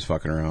appointment, and she was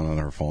fucking around on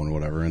her phone or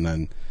whatever. And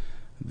then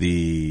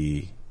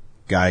the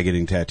guy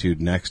getting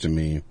tattooed next to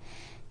me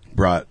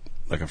brought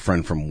like a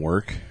friend from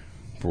work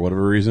for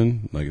whatever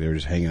reason. Like they were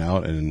just hanging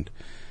out, and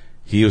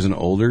he was an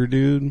older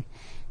dude,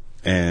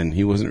 and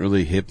he wasn't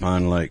really hip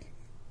on like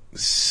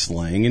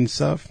slang and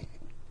stuff,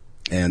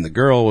 and the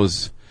girl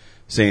was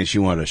saying she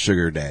wanted a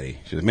sugar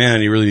daddy. She said,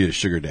 "Man, you really need a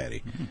sugar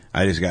daddy.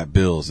 I just got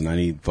bills and I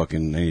need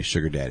a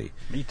sugar daddy."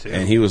 Me too.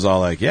 And he was all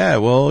like, "Yeah,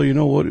 well, you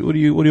know what are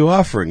you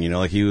offering?" You know,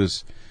 like he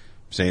was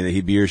saying that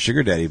he'd be your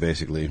sugar daddy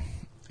basically.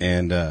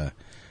 And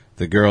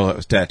the girl that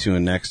was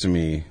tattooing next to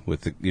me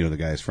with the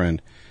guy's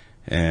friend,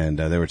 and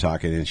they were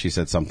talking, and she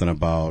said something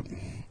about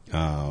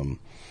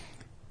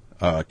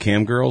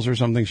cam girls or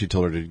something. She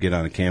told her to get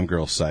on a cam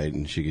girl site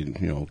and she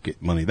could,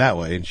 get money that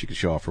way and she could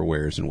show off her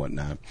wares and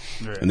whatnot.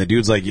 Right. And the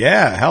dude's like,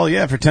 yeah, hell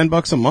yeah, for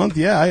 $10 a month.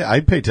 Yeah,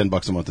 I'd pay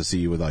 $10 a month to see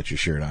you without your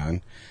shirt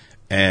on.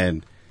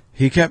 And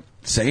he kept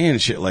saying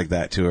shit like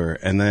that to her.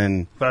 And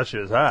then. Thought she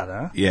was hot,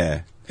 huh?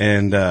 Yeah.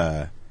 And,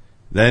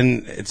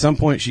 then at some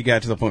point she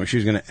got to the point where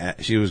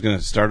she was going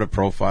to start a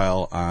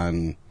profile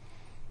on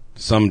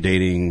some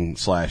dating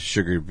 /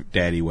 sugar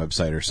daddy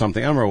website or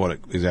something. I don't remember what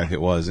exactly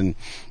it was. And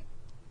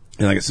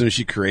like as soon as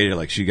she created it,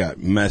 like she got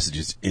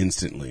messages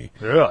instantly.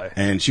 Really?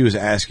 And she was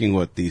asking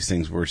what these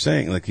things were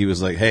saying. Like he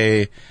was like,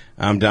 "Hey,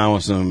 I'm down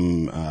with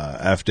some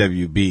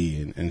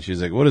FWB," and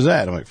she's like, "What is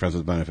that?" I'm like, "Friends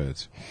with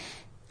Benefits."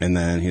 And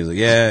then he was like,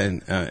 "Yeah,"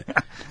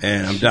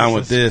 and I'm down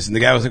with this. And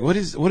the guy was like, "What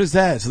is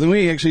that?" So then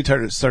we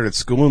actually started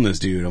schooling this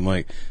dude.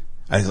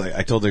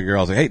 I told the girl,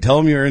 I was like, "Hey, tell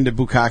him you're into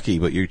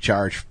bukkake, but you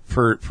charge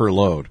per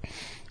load."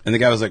 And the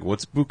guy was like,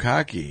 "What's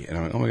bukkake?" And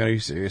I'm like, "Oh my God, are you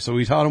serious?" So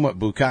we taught him what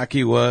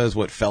bukkake was,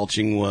 what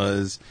felching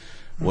was,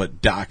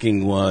 what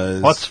docking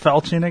was. What's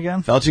felching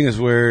again? Felching is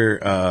where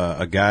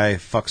a guy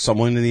fucks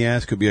someone in the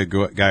ass, could be a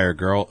guy or a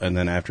girl, and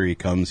then after he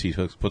comes, he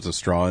puts a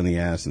straw in the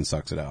ass and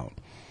sucks it out.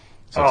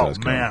 Oh,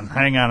 man.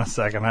 Hang on a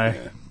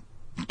second.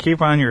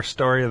 Keep on your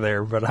story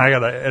there, but I got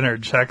to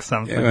interject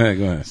something. Yeah,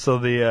 go ahead. So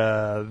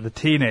the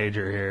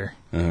teenager here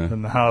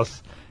in the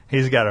house,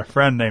 he's got a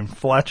friend named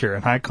Fletcher,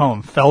 and I call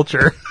him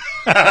Felcher.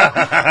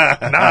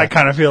 Now I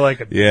kind of feel like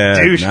a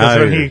douche because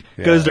when he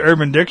goes to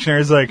Urban Dictionary,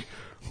 he's like,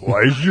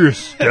 "Why is your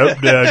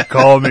stepdad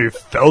call me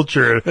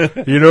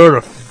Felcher? You know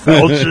what a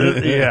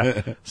Felcher?"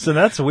 Yeah. So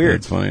that's weird.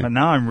 That's funny. But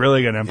now I'm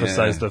really going to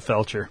emphasize the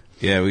Felcher.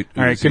 Yeah. All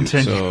right,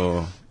 continue.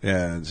 So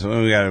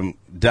we got him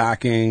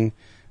docking,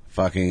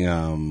 fucking.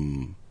 Yeah,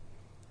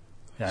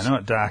 I know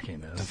what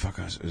docking is. The fuck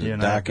was it? You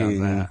know,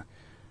 Docking.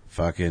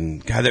 Fucking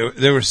God,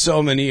 there were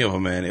so many of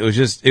them, man. It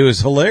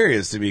was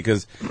hilarious to me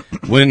because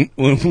when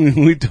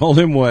we told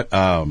him what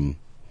was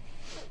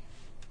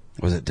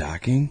it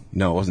docking?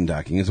 No, it wasn't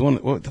docking. It's one.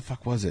 What the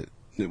fuck was it?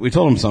 We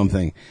told him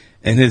something,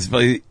 and he's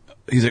like,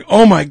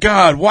 "Oh my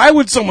God, why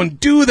would someone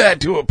do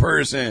that to a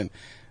person?"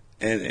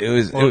 And it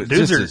was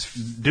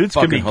dudes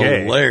can be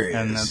gay, hilarious.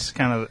 and that's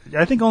kind of.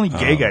 I think only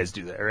gay guys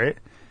do that, right?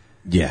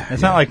 Yeah,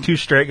 it's not like two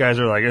straight guys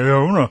are like, I'm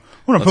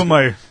gonna put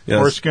my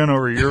foreskin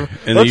over your.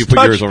 And let's you put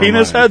touch yours over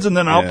penis mine. heads, and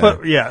then I'll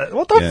put. Yeah,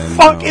 what the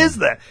fuck is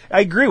that? I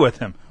agree with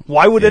him.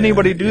 Why would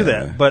anybody do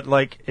that? But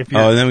like, if you.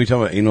 And then we talk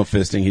about anal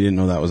fisting. He didn't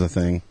know that was a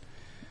thing.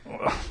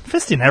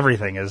 Fisting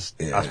everything is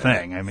a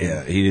thing. I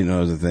mean, he didn't know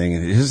it was a thing.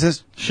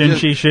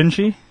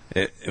 Shinchi.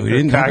 We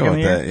didn't talk about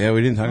that. Yeah,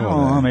 we didn't talk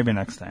about that. Oh, maybe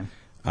next time.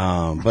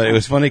 But it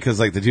was funny because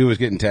like the dude was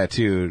getting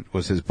tattooed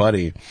was his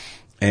buddy.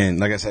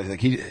 And like I said,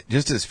 like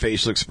just his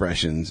facial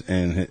expressions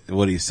and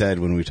what he said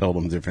when we told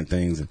him different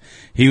things, and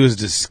he was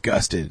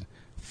disgusted,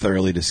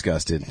 thoroughly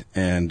disgusted.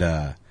 And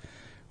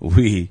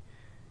we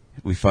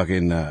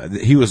fucking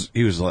he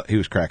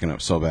was cracking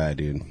up so bad,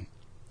 dude.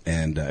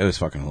 And it was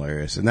fucking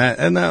hilarious. And that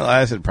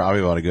lasted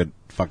probably about a good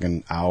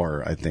fucking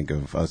hour, I think,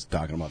 of us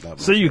talking about that.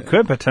 So you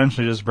could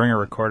potentially just bring a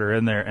recorder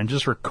in there and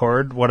just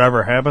record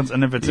whatever happens,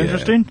 and if it's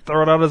interesting,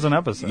 throw it out as an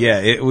episode. Yeah,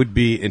 it would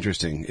be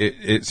interesting.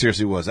 It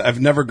seriously was. I've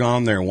never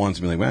gone there once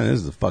and been like, man, this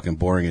is the fucking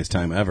boringest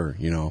time ever,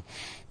 you know.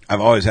 I've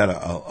always had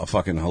a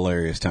fucking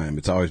hilarious time.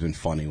 It's always been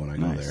funny when I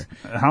go there.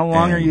 How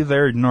long are you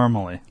there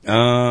normally?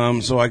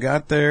 So I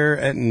got there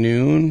at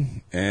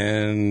noon,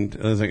 and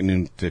it was like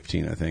noon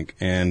 15, I think.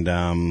 And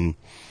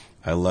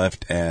I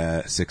left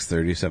at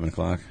 6:30, 7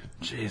 o'clock.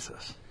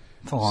 Jesus.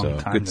 It's a long time.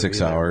 So good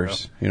 6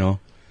 hours, you know.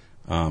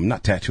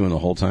 Not tattooing the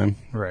whole time.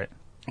 Right.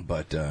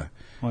 But,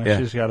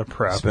 she's got to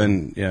prep.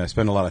 Spend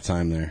a lot of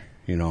time there,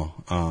 you know.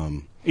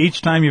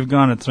 Each time you've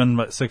gone, it's been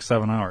about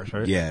 6-7 hours,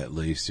 right? Yeah, at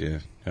least, yeah.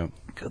 Yep.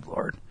 Good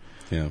Lord.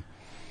 Yeah.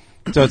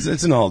 So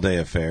it's an all-day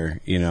affair,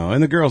 you know.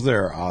 And the girls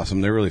there are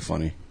awesome. They're really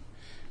funny.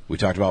 We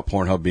talked about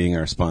Pornhub being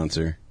our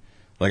sponsor.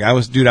 Like, I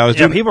was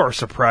doing... people are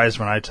surprised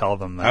when I tell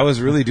them that. I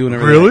was really doing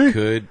everything I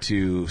could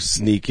to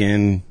sneak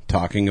in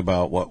talking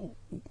about what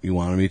you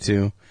wanted me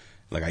to.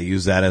 Like, I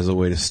used that as a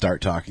way to start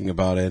talking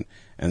about it.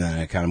 And then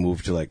I kind of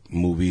moved to, like,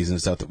 movies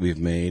and stuff that we've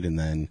made. And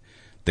then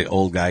the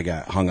old guy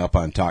got hung up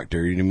on Talk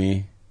Dirty to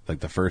Me, like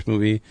the first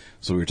movie.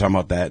 So we were talking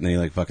about that, and then he,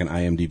 like, fucking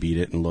IMDb'd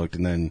it and looked.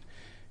 And then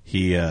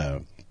he...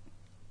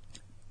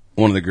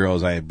 one of the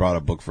girls, I had brought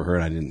a book for her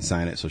and I didn't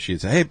sign it, so she'd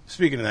say, hey,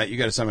 speaking of that, you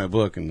got to sign my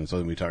book. And so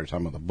then we started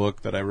talking about the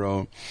book that I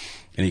wrote,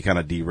 and he kind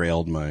of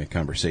derailed my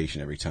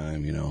conversation every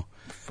time, you know.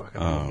 Fucking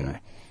guy.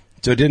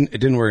 So it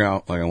didn't work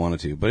out like I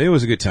wanted to, but it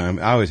was a good time.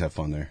 I always have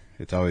fun there.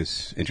 It's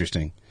always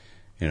interesting,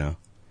 you know.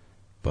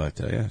 But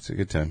yeah, it's a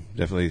good time.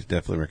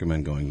 Definitely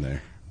recommend going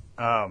there.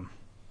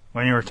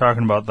 When you were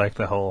talking about like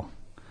the whole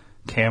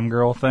cam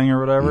girl thing or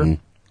whatever,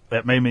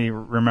 that made me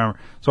remember.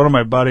 So one of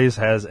my buddies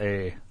has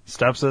a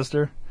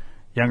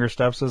younger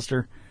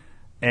stepsister,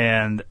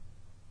 and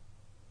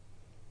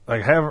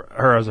like I have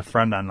her as a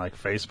friend on like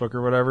Facebook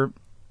or whatever.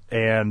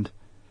 And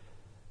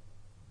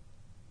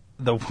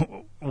the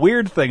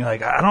weird thing,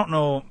 like, I don't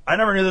know, I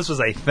never knew this was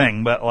a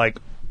thing, but like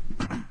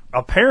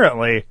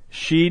apparently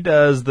she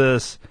does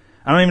this,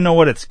 I don't even know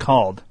what it's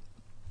called,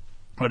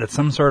 but it's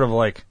some sort of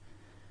like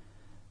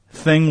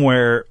thing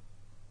where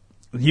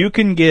you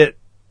can get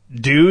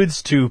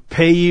dudes to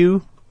pay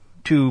you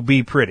to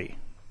be pretty.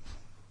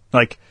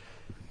 Like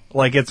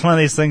it's one of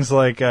these things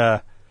like,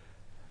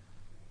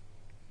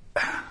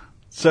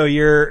 so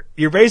you're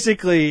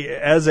basically,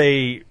 as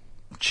a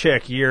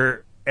chick,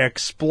 you're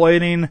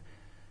exploiting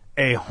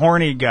a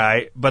horny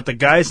guy, but the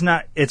guy's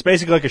not, it's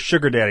basically like a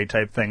sugar daddy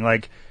type thing.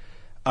 Like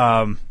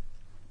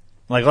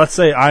let's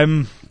say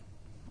I'm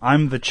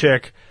the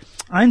chick,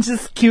 I'm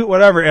just cute,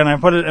 whatever, and I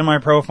put it in my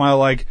profile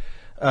like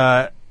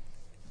I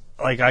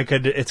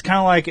could, it's kind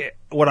of like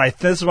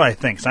this is what I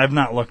think, so I've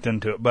not looked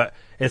into it, but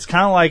it's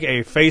kind of like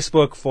a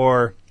Facebook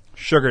for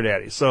sugar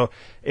daddy. So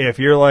if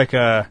you're like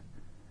a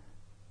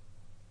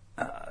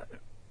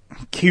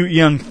cute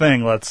young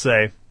thing, let's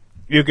say,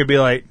 you could be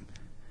like,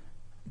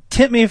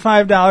 tip me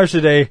 $5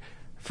 a day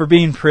for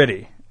being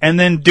pretty. And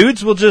then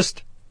dudes will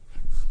just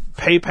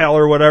PayPal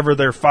or whatever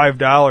their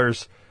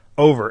 $5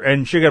 over.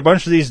 And she got a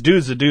bunch of these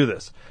dudes to do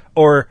this.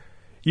 Or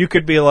you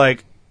could be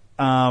like,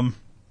 I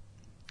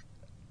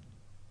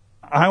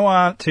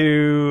want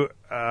to,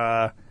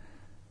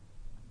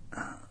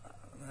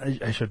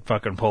 I should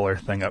fucking pull her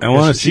thing up. I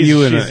want to see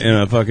you in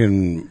a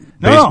fucking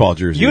baseball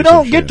jersey. You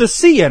don't get to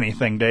see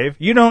anything, Dave.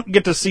 You don't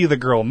get to see the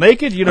girl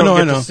naked. You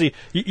don't get to see.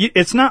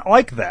 It's not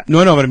like that.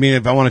 No, but I mean,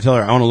 if I want to tell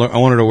her, I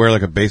want her to wear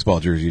like a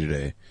baseball jersey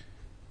today.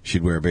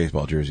 She'd wear a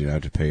baseball jersey, and I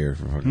have to pay her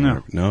for fucking.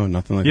 No,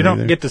 nothing like that. You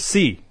don't get to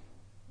see.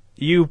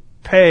 You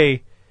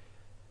pay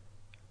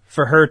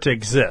for her to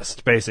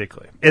exist.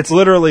 Basically, it's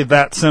literally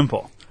that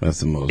simple.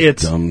 That's the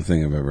most dumb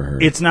thing I've ever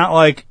heard. It's not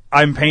like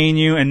I'm paying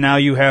you and now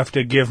you have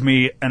to give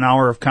me an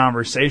hour of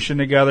conversation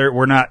together.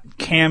 We're not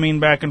camming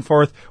back and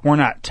forth. We're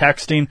not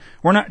texting.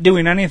 We're not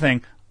doing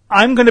anything.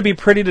 I'm going to be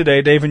pretty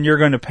today, Dave, and you're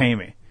going to pay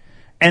me.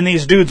 And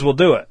these dudes will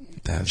do it.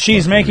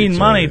 She's making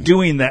money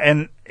doing that.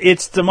 And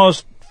it's the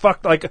most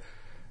fucked, like,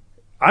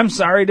 I'm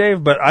sorry,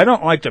 Dave, but I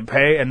don't like to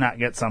pay and not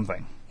get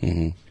something.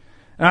 Mm-hmm.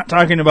 I'm not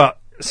talking about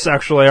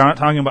sexually. I'm not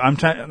talking about, I'm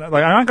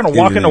not going to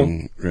walk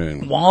into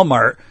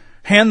Walmart,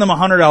 hand them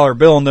 $100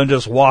 bill, and then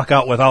just walk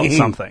out without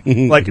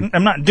something. Like,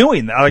 I'm not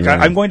doing that. Like,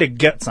 I'm going to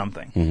get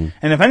something. Mm-hmm.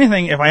 And if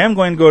anything, if I am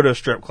going to go to a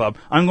strip club,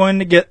 I'm going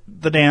to get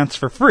the dance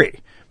for free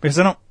because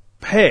I don't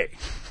pay.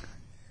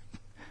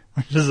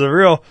 Which is a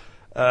real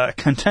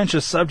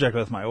contentious subject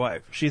with my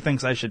wife. She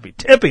thinks I should be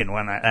tipping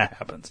when that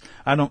happens.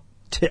 I don't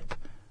tip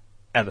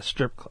at a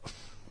strip club.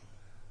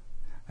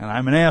 And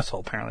I'm an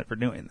asshole, apparently, for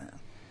doing that.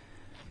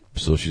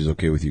 So she's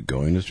okay with you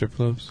going to strip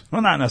clubs?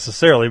 Well, not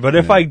necessarily, but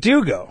if I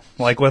do go,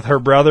 like with her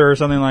brother or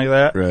something like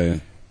that. Right.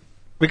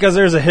 Because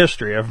there's a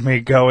history of me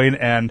going,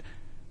 and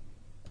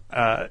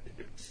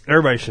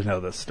everybody should know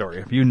this story.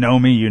 If you know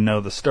me, you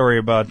know the story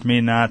about me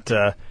not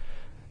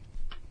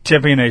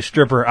tipping a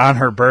stripper on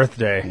her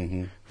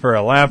birthday for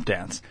a lap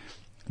dance.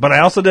 But I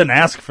also didn't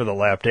ask for the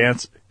lap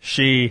dance.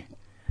 She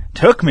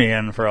took me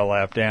in for a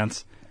lap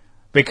dance,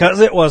 because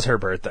it was her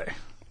birthday.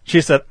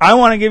 She said, I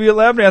want to give you a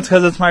lap dance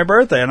because it's my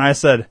birthday. And I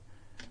said,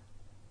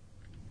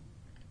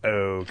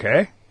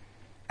 okay.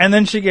 And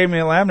then she gave me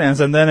a lap dance,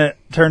 and then it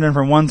turned in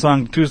from 1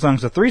 song, 2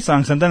 songs to 3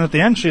 songs. And then at the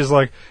end, she's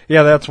like,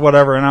 yeah, that's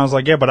whatever. And I was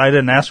like, yeah, but I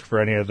didn't ask for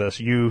any of this.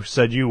 You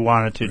said you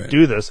wanted to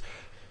do this.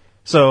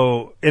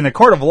 So in a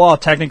court of law,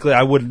 technically,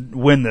 I would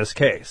win this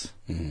case.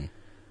 Mm-hmm.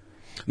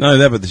 Not only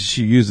that, but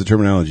she used the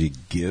terminology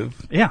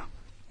give. Yeah.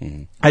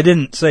 Mm-hmm. I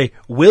didn't say,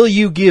 will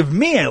you give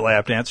me a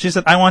lap dance? She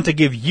said, I want to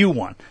give you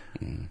one.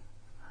 Mm-hmm.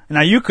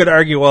 Now, you could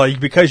argue, well,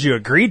 because you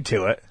agreed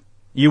to it,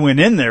 you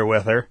went in there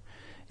with her.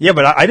 Yeah,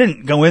 but I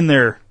didn't go in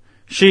there.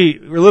 She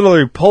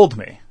literally pulled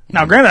me.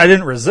 Now, granted, I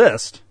didn't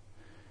resist,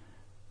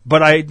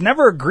 but I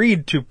never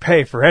agreed to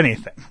pay for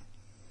anything.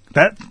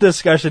 That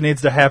discussion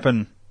needs to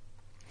happen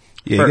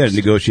first. You got to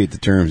negotiate the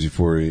terms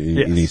before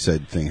any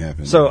said thing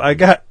happens. So I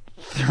got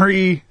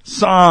 3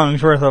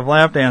 songs worth of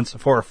lap dance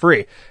for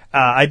free.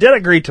 I did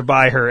agree to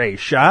buy her a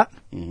shot.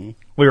 Mm-hmm.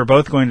 We were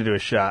both going to do a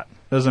shot.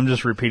 I'm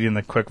just repeating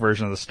the quick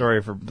version of the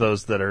story for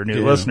those that are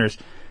new listeners.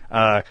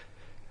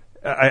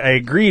 I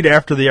agreed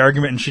after the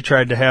argument, and she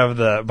tried to have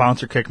the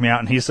bouncer kick me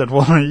out, and he said,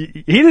 well,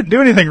 he didn't do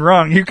anything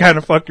wrong. You kind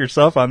of fucked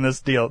yourself on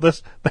this deal.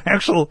 The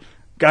actual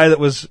guy that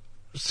was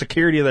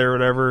security there or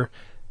whatever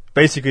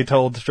basically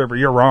told the stripper,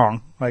 you're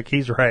wrong. Like,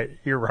 he's right.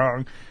 You're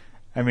wrong.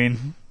 I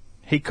mean,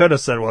 he could have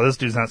said, well, this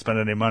dude's not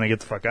spending any money. Get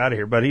the fuck out of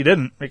here. But he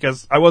didn't,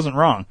 because I wasn't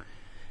wrong.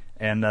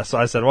 And so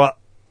I said, well,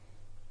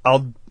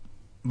 I'll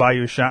buy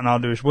you a shot,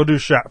 and we'll do a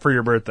shot for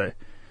your birthday.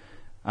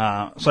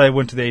 So I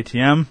went to the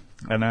ATM.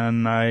 And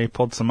then I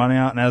pulled some money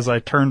out, and as I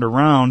turned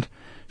around,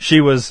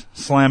 she was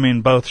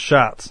slamming both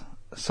shots.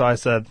 So I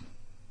said,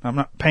 I'm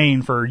not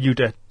paying for you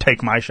to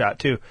take my shot,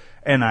 too.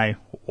 And I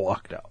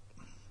walked out.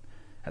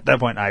 At that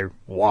point, I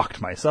walked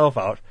myself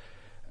out.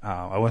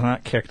 I was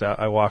not kicked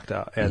out. I walked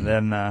out. And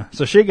then,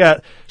 so she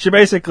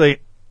basically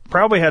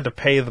probably had to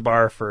pay the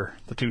bar for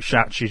the 2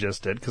 shots she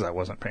just did, because I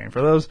wasn't paying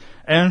for those.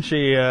 And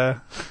she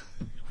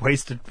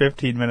wasted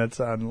 15 minutes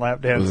on lap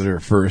dance. Was it her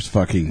first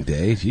fucking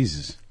day?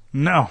 Jesus.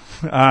 No,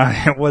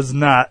 it was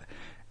not.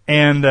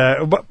 And,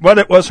 but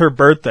it was her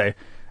birthday.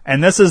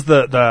 And this is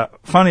the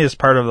funniest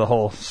part of the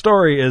whole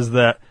story is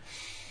that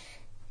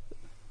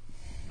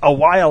a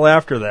while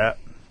after that,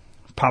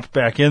 popped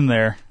back in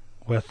there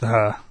with,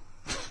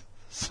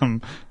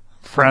 some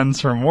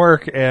friends from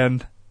work,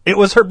 and it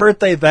was her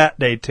birthday that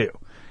day too.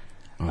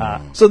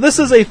 So this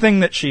is a thing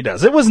that she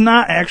does. It was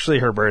not actually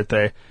her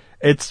birthday.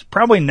 It's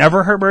probably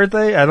never her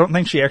birthday. I don't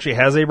think she actually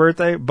has a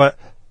birthday, but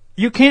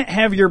you can't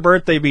have your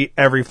birthday be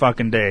every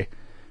fucking day.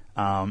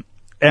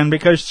 And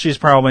because she's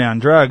probably on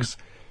drugs,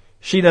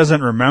 she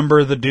doesn't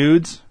remember the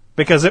dudes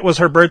because it was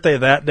her birthday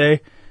that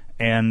day.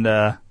 And,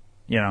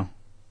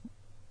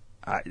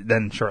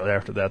 then shortly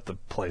after that, the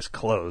place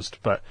closed.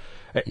 But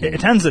it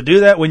tends to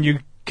do that when you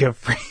give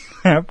free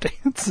lap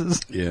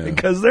dances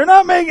because they're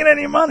not making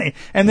any money.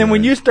 And then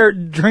when you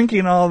start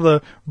drinking all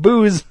the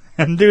booze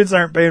and dudes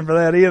aren't paying for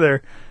that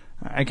either,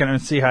 I can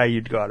see how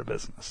you'd go out of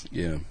business.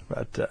 Yeah.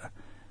 But,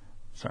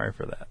 sorry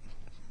for that.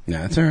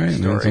 Nah, that's all right.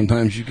 Man,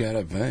 sometimes you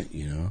gotta vent,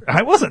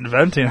 I wasn't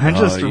venting. I'm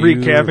just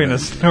recapping a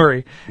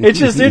story. It's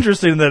just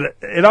interesting that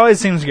it always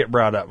seems to get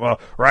brought up. Well,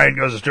 Ryan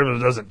goes to strippers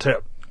and doesn't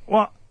tip.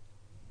 Well,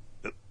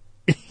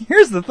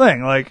 here's the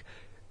thing. Like,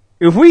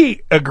 if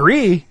we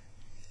agree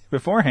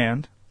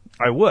beforehand,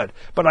 I would.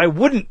 But I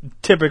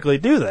wouldn't typically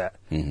do that.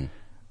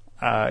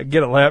 Mm-hmm.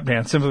 Get a lap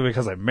dance simply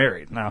because I'm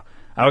married. Now,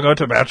 I will go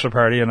to a bachelor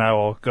party and I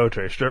will go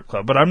to a strip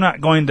club, but I'm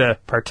not going to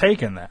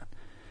partake in that.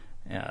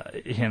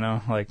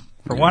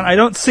 For one, I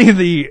don't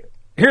see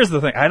here's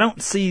the thing. I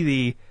don't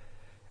see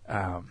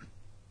I'm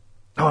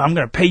going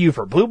to pay you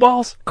for blue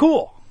balls?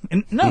 Cool.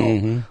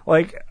 No.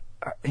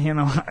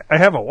 I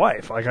have a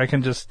wife. Like, I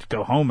can just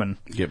go home and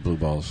get blue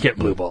balls.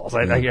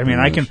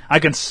 I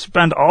can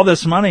spend all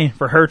this money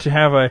for her to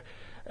have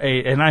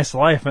a nice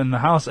life in the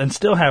house and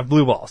still have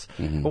blue balls.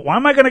 Mm-hmm. But why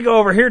am I going to go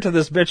over here to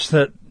this bitch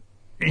that,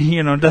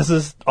 does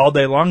this all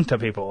day long to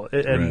people?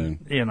 And,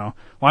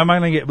 why am I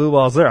going to get blue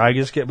balls there? I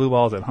just get blue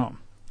balls at home.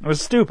 It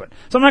was stupid.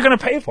 So I'm not going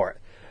to pay for it.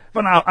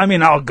 But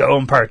I'll go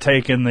and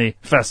partake in the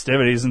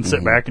festivities and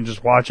sit back and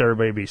just watch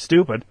everybody be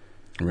stupid.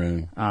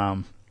 Right.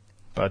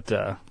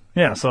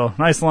 So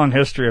nice long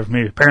history of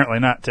me apparently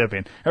not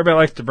tipping. Everybody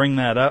likes to bring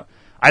that up.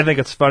 I think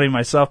it's funny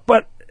myself,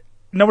 but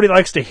nobody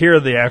likes to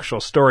hear the actual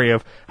story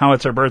of how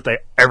it's her birthday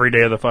every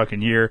day of the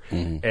fucking year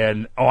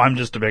and, I'm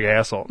just a big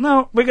asshole.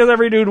 No, because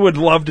every dude would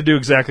love to do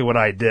exactly what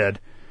I did.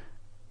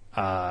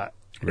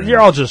 Right.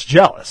 You're all just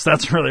jealous.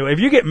 That's really, if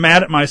you get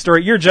mad at my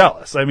story, you're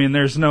jealous. I mean,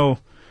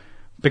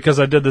 because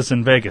I did this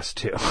in Vegas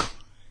too.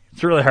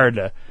 It's really hard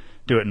to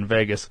do it in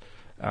Vegas.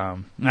 I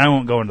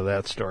won't go into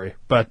that story,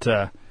 but,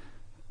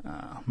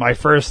 my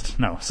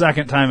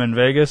second time in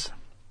Vegas,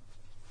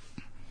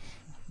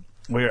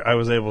 I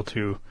was able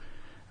to,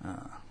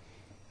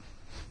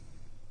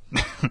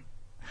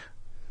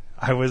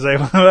 I was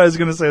able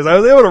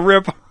to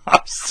rip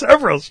off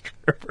several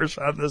strippers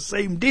on the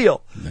same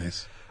deal.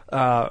 Nice.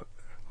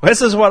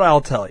 This is what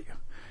I'll tell you.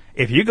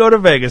 If you go to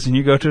Vegas and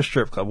you go to a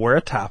strip club, wear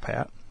a top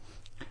hat,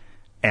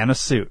 and a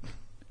suit.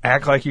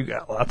 Act like you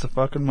got lots of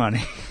fucking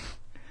money.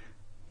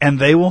 And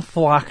they will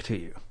flock to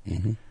you.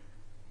 Mm-hmm.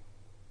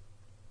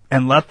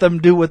 And let them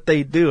do what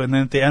they do. And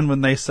then at the end,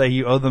 when they say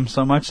you owe them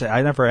so much, say,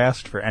 I never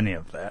asked for any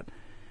of that.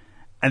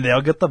 And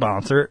they'll get the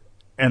bouncer,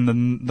 and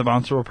then the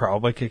bouncer will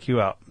probably kick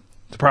you out.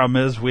 The problem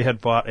is we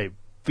had bought a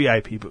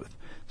VIP booth.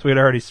 So we had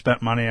already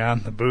spent money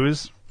on the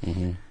booze.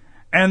 Mm-hmm.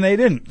 And they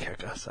didn't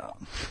kick us out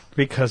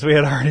because we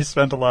had already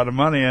spent a lot of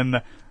money,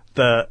 and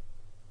the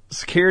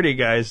security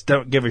guys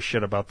don't give a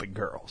shit about the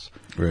girls.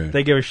 Right.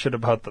 They give a shit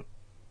about the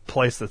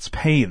place that's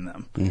paying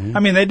them. Mm-hmm. I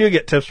mean, they do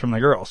get tips from the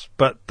girls,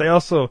 but they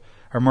also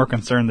are more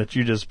concerned that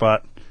you just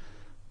bought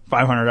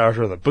 $500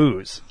 worth of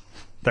booze.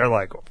 They're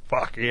like, well,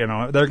 fuck, you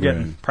know, they're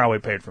getting probably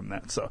paid from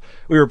that. So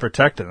we were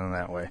protected in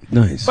that way.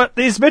 Nice. But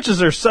these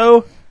bitches are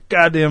so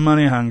goddamn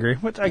money hungry,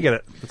 which I get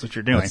it. That's what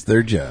you're doing. That's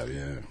their job,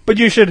 yeah. But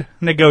you should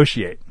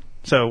negotiate.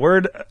 So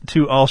word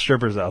to all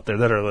strippers out there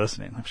that are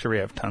listening. I'm sure we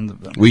have tons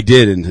of them. We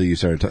did until you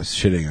started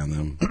shitting on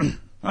them.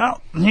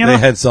 Well, you know, They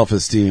had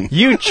self-esteem.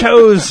 you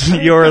chose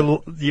your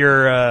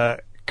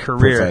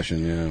career.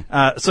 Profession,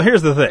 yeah. So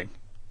here's the thing.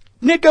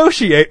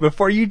 Negotiate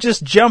before you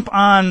just jump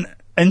on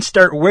and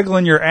start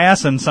wiggling your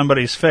ass in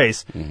somebody's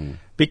face. Mm-hmm.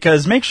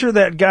 Because make sure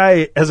that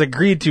guy has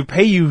agreed to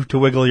pay you to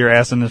wiggle your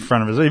ass in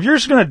front of his. If you're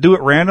just going to do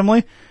it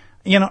randomly,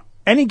 you know,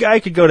 any guy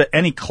could go to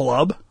any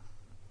club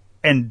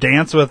and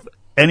dance with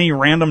any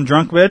random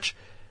drunk bitch,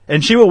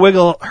 and she will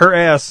wiggle her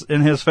ass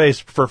in his face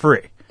for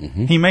free.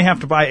 Mm-hmm. He may have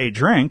to buy a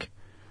drink,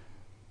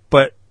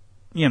 but,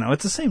 you know,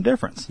 it's the same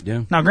difference.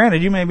 Yeah. Now,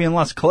 granted, you may be in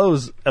less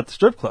clothes at the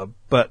strip club,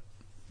 but,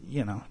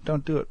 you know,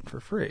 don't do it for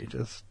free.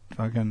 Just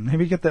fucking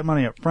maybe get that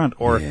money up front,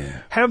 or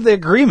have the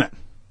agreement.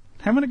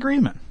 Have an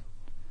agreement.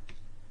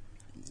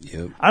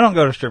 Yep. I don't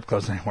go to strip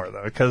clubs anymore,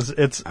 though, because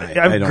it's I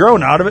I've don't grown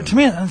go out of it. either. To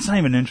me, it's not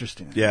even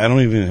interesting. Yeah, I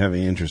don't even have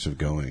any interest of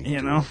going.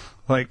 You know,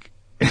 like,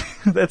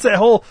 that's that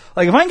whole,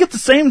 like, if I can get the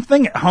same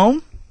thing at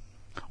home,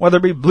 whether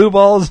it be blue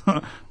balls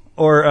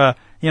or,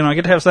 you know, I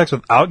get to have sex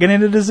without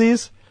getting a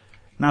disease.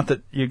 Not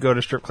that you go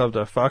to strip club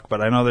to fuck,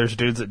 but I know there's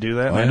dudes that do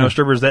that. Oh, I know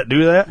strippers that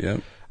do that.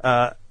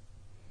 Yep.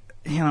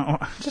 You know,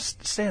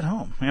 just stay at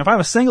home. I mean, if I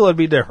was single, it'd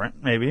be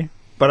different, maybe.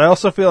 But I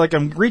also feel like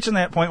I'm reaching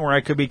that point where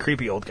I could be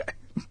creepy old guy.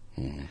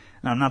 Mm-hmm.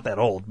 Now, I'm not that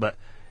old, but,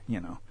 you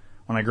know,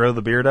 when I grow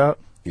the beard out,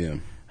 Yeah.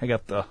 I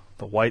got the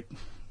white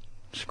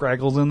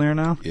scraggles in there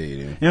now. Yeah, you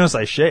do. You notice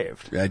I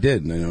shaved. I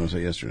did, and I noticed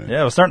that yesterday.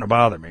 Yeah, it was starting to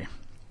bother me.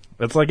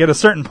 It's like at a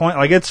certain point,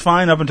 like it's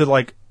fine up until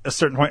like a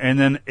certain point, and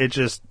then it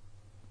just,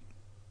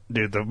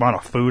 dude, the amount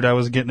of food I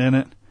was getting in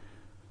it.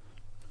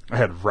 I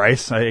had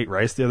rice. I ate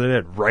rice the other day. I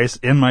had rice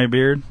in my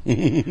beard.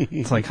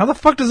 It's like, how the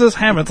fuck does this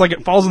happen? It's like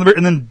it falls in the beard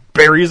and then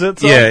buries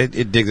itself. Yeah,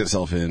 it digs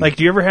itself in. Like,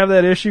 do you ever have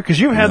that issue? Because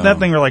you've had that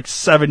thing for like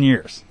 7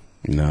 years.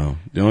 No.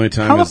 The only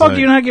time How the is fuck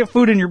do you not get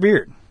food in your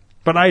beard?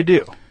 But I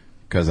do.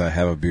 because I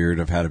have a beard.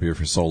 I've had a beard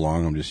for so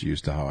long. I'm just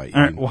used to how I eat.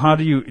 All right, well, how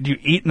do you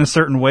eat in a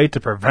certain way to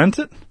prevent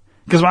it?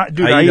 Because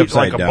dude, I I eat eat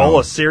like a upside bowl down.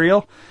 of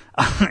cereal.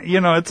 You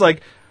know, it's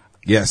like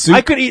Yeah, soup.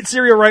 I could eat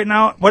cereal right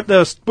now with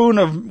the spoon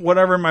of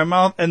whatever in my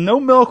mouth, and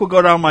no milk will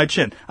go down my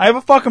chin. I have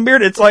a fucking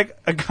beard. It's like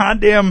a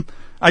goddamn.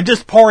 I'm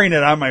just pouring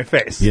it on my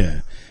face.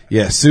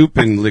 Yeah, soup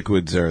and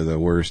liquids are the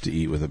worst to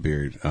eat with a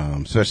beard.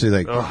 Especially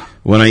like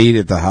when I eat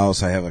at the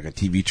house, I have like a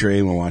TV tray.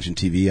 And when we're watching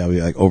TV, I'll be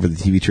like over the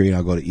TV tray and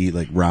I'll go to eat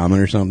like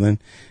ramen or something.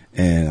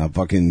 And I'll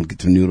fucking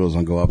get some noodles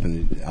and go up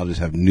and I'll just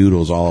have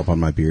noodles all up on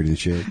my beard and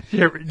shit.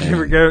 You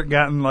ever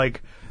gotten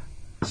like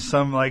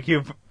some, like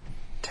you've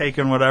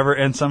taken whatever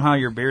and somehow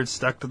your beard's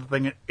stuck to the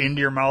thing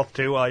into your mouth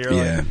too while you're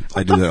Yeah, like, I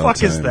what do the that all the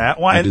fuck is time. that?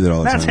 Why? I do that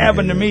all the That's time.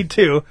 happened to me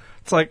too.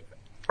 It's like,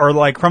 or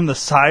like from the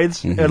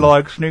sides, it'll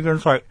like sneak in.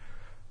 It's like,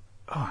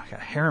 oh, I got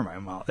hair in my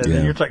mouth. And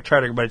then you're like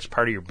trying to, but it's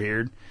part of your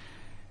beard.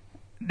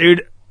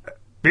 Dude,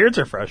 beards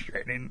are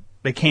frustrating.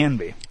 They can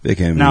be. They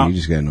can be. Now, You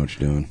just gotta know what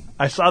you're doing.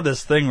 I saw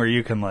this thing where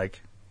you can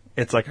like,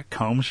 it's like a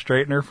comb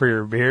straightener for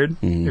your beard.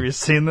 Have you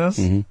seen this?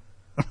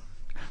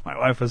 My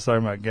wife was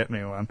talking about getting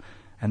me one,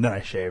 and then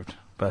I shaved.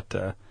 But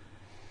Yeah,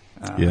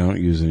 I don't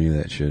use any of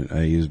that shit.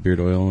 I use beard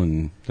oil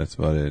and that's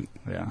about it.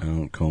 Yeah. I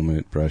don't comb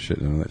it, brush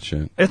it, none of that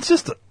shit. it's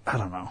just, I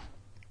don't know.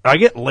 I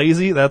get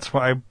lazy. That's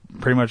why I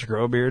pretty much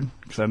grow a beard,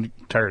 because I'm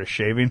tired of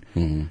shaving.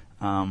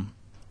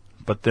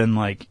 But then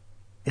like,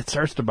 it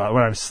starts to bother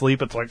when I'm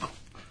asleep. It's like,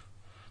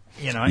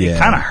 you know, it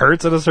kind of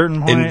hurts at a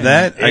certain point. And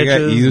that I got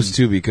itches. used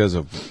to because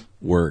of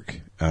work.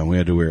 I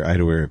had to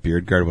wear a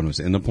beard guard when I was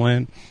in the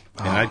plant.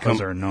 And I'd come,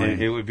 those are annoying.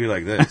 and it would be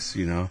like this,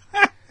 you know.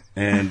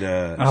 And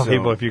Oh, so,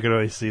 people, if you could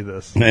always see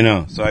this. I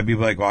know. So I'd be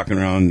like walking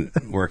around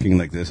working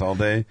like this all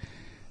day,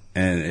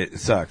 and it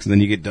sucks. And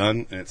then you get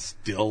done, and it's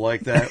still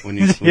like that when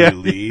you Yeah.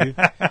 leave.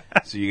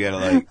 So you gotta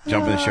like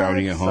jump in the shower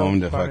when you get so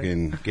home to funny.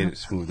 fucking get it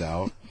smoothed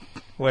out.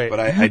 Wait,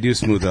 But I do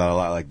smooth it out a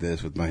lot like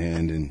this with my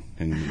hand, and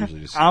usually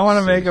just. I want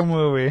to make a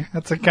movie.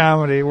 That's a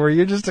comedy where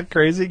you're just a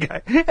crazy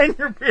guy and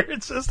your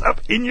beard's just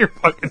up in your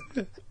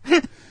fucking.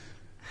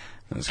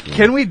 That's cool.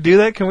 Can we do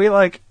that? Can we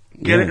like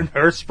get Yeah. it and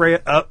hairspray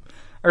it up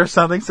or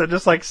something so it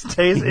just like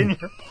stays in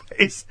your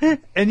face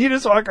and you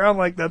just walk around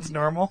like that's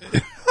normal?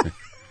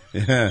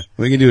 Yeah,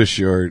 we can do a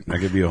short. I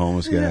could be a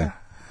homeless guy. Yeah.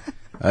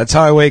 That's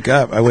how I wake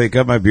up. I wake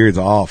up, my beard's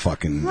all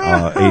fucking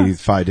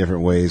 85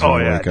 different ways when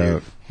I wake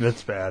up.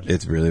 That's bad.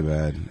 It's really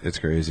bad. It's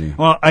crazy.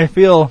 Well, I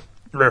feel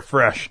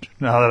refreshed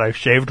now that I've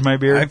shaved my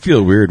beard. I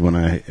feel weird when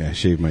I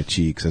shave my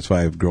cheeks. That's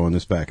why I've grown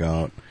this back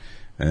out.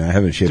 And I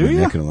haven't shaved my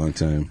neck in a long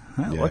time.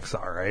 That looks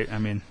all right. I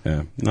mean...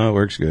 Yeah. No, it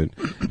works good.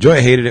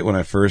 Joy hated it when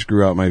I first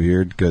grew out my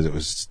beard because it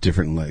was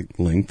different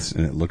lengths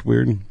and it looked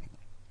weird.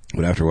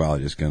 But after a while, I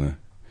just kind of...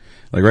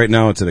 Like right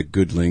now, it's at a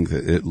good length.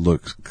 It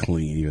looks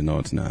clean, even though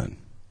it's not.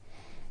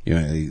 You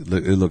know,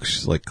 it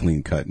looks like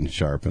clean cut and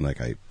sharp and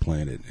like I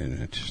planned it.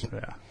 And it's just...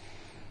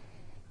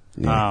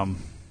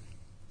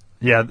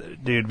 Yeah.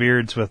 Dude,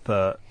 beards with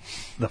the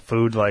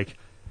food, like...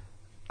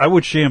 I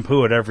would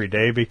shampoo it every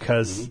day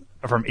because...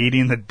 from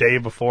eating the day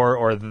before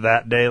or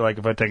that day, like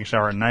if I take a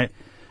shower at night,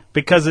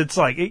 because it's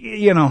like,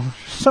 you know,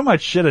 so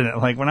much shit in it.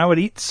 Like when I would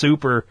eat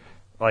soup or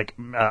like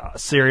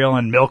cereal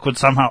and milk would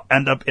somehow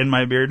end up in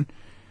my beard,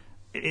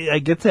 I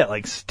get that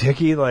like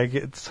sticky, like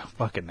it's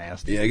fucking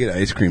nasty. Yeah, I get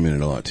ice cream in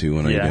it a lot too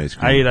when I eat ice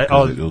cream.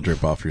 It'll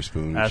drip off your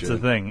spoon. That's the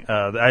thing.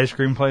 The ice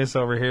cream place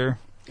over here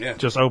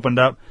just opened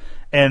up,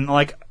 and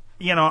like,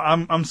 you know,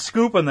 I'm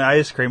scooping the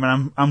ice cream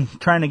and I'm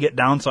trying to get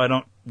down so I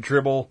don't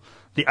dribble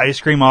the ice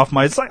cream off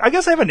my... It's like, I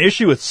guess I have an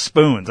issue with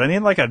spoons. I need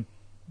like a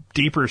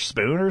deeper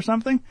spoon or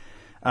something.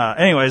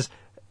 Anyways,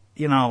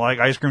 you know, like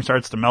ice cream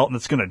starts to melt and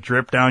it's going to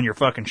drip down your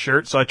fucking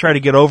shirt. So I try to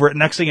get over it.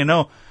 Next thing you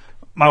know,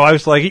 my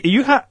wife's like,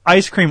 you got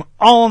ice cream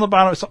all on the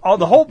bottom. So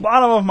the whole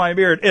bottom of my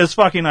beard is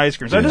fucking ice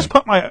cream. So I just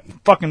put my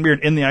fucking beard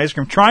in the ice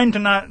cream, trying to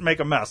not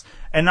make a mess.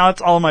 And now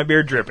it's all my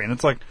beard dripping.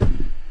 It's like...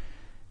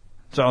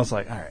 So I was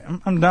like, all right,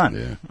 I'm done.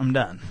 Yeah. I'm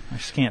done. I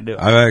just can't do it.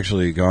 I've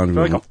actually gone to...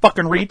 like a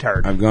fucking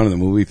retard. I've gone to the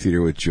movie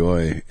theater with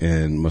Joy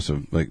and must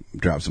have like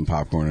dropped some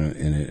popcorn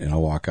in it, and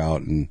I'll walk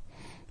out and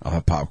I'll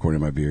have popcorn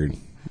in my beard.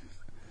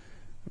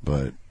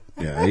 But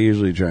yeah, I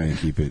usually try and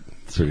keep it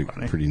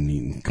pretty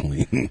neat and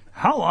clean.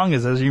 How long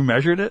is this? You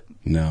measured it?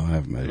 No, I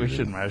haven't measured it. We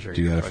should measure it.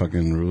 Do you got a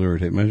fucking ruler or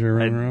tape measure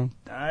running around?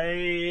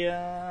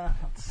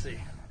 Let's see.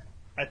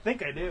 I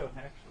think I do,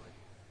 actually.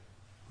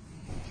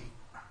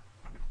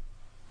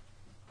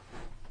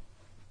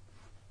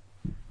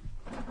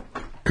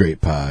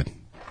 Great pod.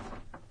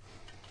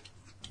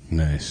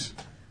 Nice.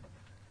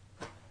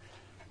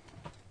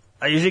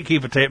 I usually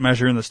keep a tape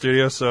measure in the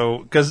studio,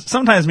 because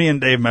sometimes me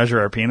and Dave measure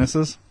our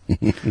penises.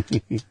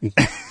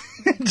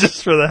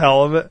 Just for the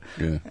hell of it.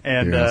 Yeah.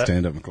 And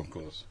stand up and come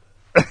close.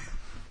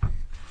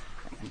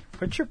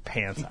 Put your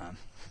pants on.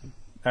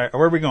 All right,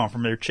 where are we going?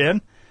 From your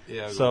chin?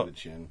 Yeah, so, the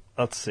chin.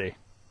 Let's see.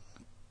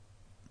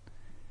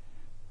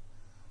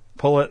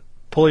 Pull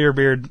your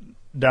beard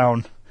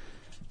down.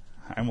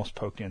 I almost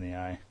poked you in the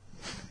eye.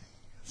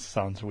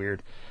 Sounds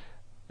weird.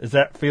 Does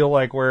that feel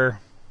like we're...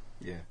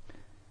 Yeah.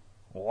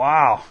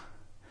 Wow.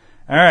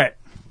 All right.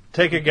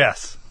 Take a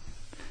guess.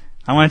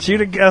 I want you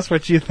to guess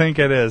what you think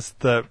it is,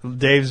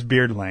 Dave's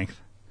beard length.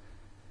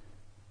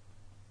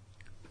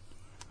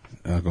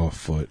 I'll go a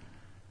foot.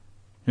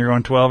 You're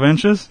going 12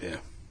 inches? Yeah.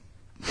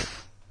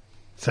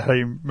 Is that how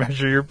you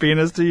measure your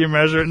penis? Do you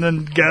measure it and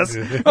then guess?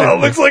 Oh,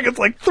 it looks like it's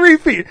like 3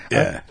 feet.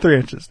 Yeah. 3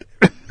 inches.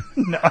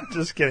 No, I'm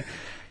just kidding.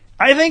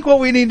 I think what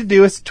we need to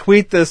do is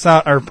tweet this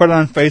out or put it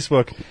on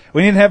Facebook.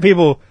 We need to have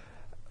people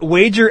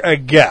wager a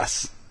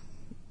guess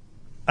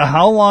of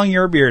how long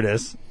your beard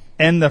is,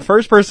 and the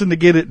first person to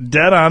get it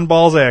dead on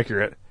balls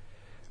accurate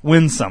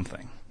wins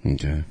something.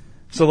 Okay.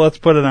 So let's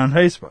put it on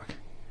Facebook.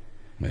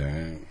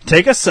 Yeah.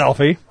 Take a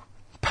selfie,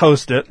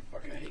 post it.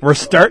 We're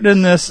starting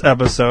in this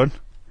episode.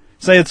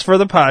 Say it's for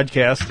the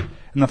podcast,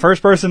 and the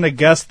first person to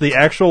guess the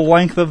actual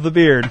length of the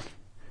beard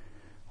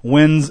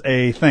wins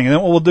a thing. And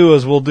then what we'll do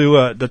is we'll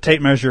do the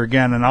tape measure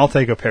again, and I'll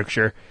take a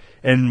picture.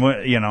 And,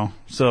 you know,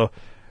 so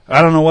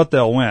I don't know what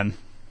they'll win.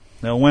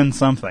 They'll win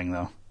something,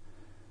 though.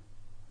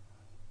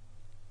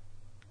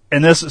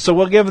 And so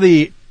we'll give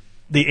the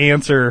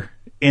answer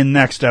in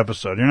next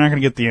episode. You're not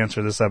going to get the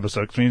answer this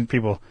episode because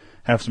people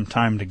have some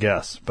time to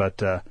guess.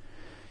 But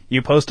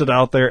you post it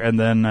out there, and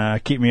then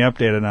keep me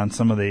updated on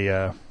some of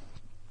the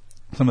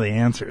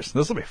answers.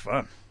 This will be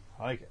fun.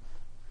 I like it.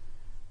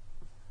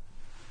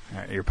 All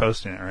right, you're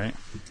posting it, right?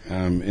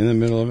 I'm in the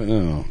middle of it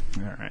now.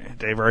 All right.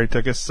 Dave already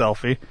took his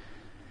selfie.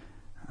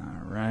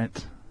 All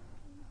right.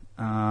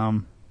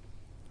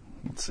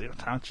 Let's see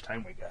how much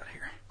time we got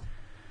here.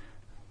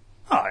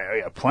 Oh, yeah,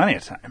 we got plenty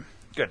of time.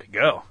 Good to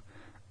go.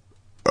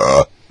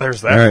 There's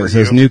that. All right, for it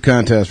says you. new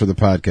contest for the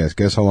podcast.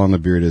 Guess how long the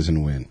beard is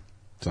and win.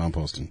 That's all I'm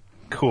posting.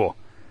 Cool.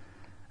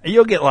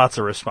 You'll get lots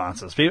of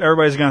responses.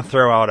 Everybody's going to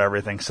throw out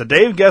everything. So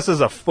Dave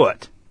guesses a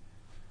foot.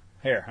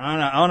 Here,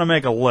 I want to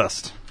make a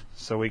list.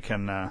 So we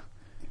can...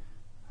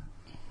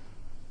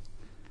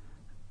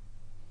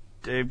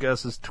 Dave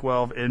guesses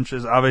 12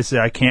 inches. Obviously,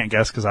 I can't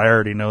guess because I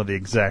already know the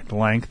exact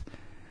length.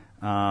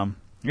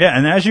 Yeah,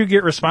 and as you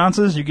get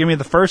responses, you give me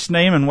the first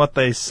name and what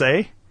they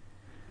say.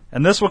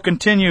 And this will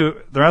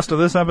continue the rest of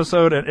this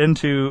episode and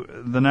into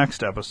the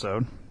next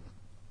episode.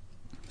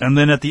 And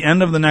then at the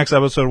end of the next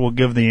episode, we'll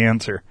give the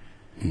answer.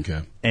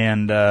 Okay.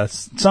 And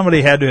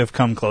somebody had to have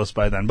come close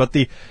by then. But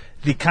the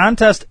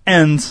contest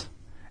ends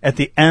at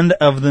the end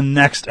of the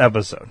next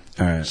episode.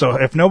 All right. So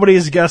if nobody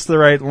has guessed the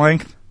right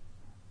length,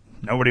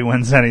 nobody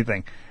wins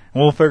anything.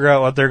 We'll figure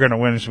out what they're going to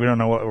win because we don't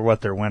know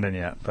what they're winning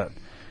yet. But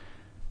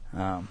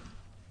now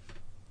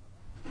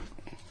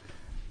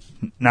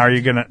are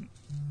you going to...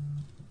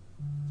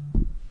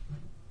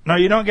 No,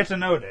 you don't get to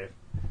know, Dave.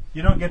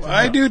 You don't get to know.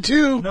 I do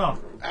too. No.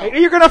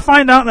 You're going to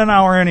find out in an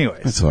hour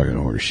anyways. That's fucking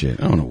order shit.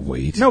 I don't want to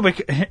wait. No,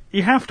 but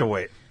you have to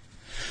wait.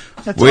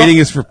 That's Waiting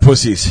is for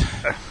pussies.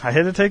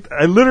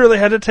 I literally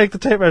had to take the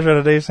tape measure out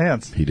of Dave's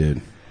hands. He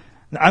did.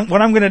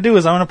 What I'm going to do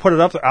is I'm going to put it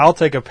up there. I'll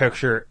take a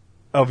picture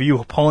of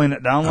you pulling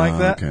it down like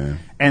that. Okay.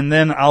 And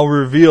then I'll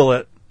reveal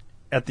it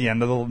at the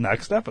end of the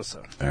next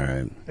episode. All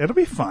right. It'll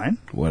be fine.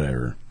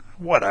 Whatever.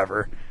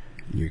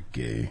 You're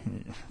gay.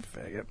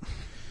 Faggot.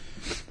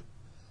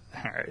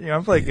 All right. You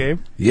want to play a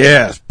game?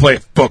 Yeah, let's play a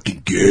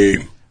fucking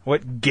game.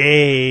 What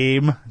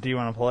game do you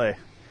want to play?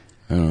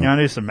 I don't know. You want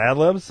to do some Mad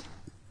Libs?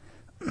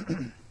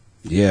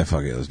 Yeah,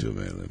 fuck it. Let's do a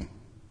Mad Lib.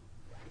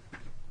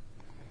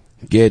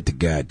 Get the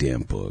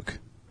goddamn book.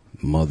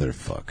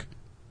 Motherfuck.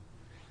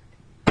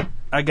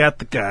 I got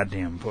the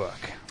goddamn book.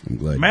 I'm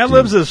glad Mad you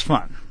Libs did. is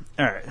fun.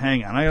 All right,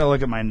 hang on. I got to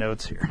look at my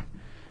notes here.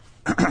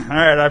 All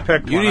right, I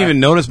picked You one. didn't even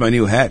notice my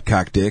new hat,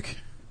 cock dick.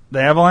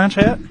 The Avalanche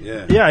hat?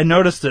 Yeah. Yeah, I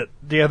noticed it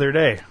the other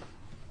day.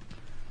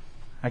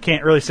 I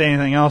can't really say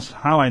anything else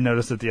how I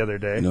noticed it the other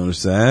day.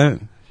 Notice that?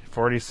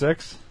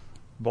 46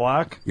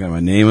 block. Got my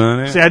name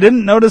on it? See, I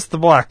didn't notice the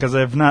block because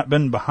I've not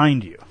been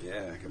behind you.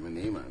 Yeah, I got my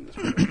name on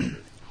this.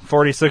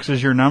 46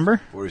 is your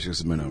number? 46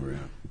 is my number, yeah.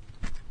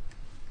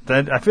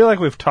 I feel like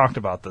we've talked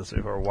about this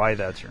before, why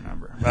that's your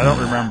number. I don't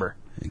remember.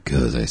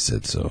 Because I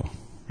said so.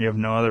 You have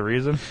no other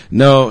reason?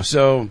 No,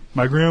 so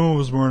My grandma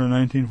was born in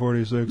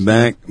 1946.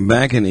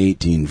 back in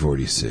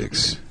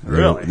 1846,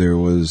 Really? there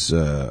was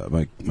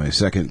my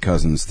second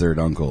cousin's third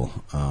uncle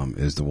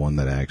is the one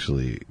that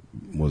actually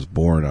was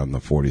born on the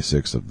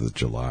 46th of the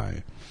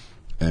July,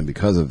 and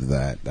because of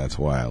that, that's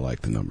why I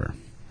like the number.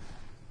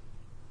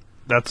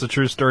 That's a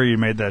true story. You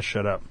made that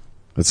shit up.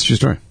 That's a true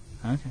story.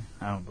 Okay.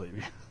 I don't believe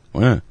you.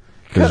 Why?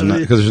 Because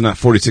there's not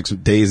 46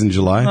 days in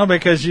July. No,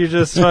 because you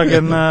just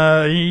fucking,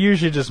 you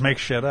usually just make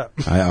shit up.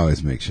 I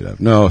always make shit up.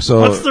 No, so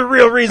What's the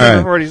real reason all right.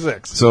 for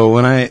 46?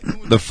 So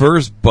the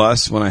first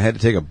bus when I had to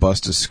take a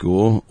bus to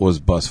school was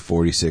bus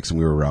 46, and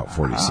we were Route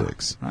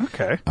 46.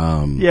 Okay.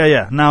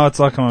 Yeah. Now it's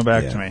all coming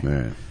back to me. All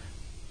right.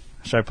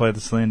 Should I play the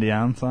Celine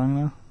Dion song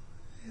now?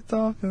 It's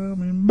all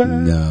coming back.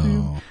 No, To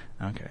me.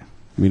 Okay.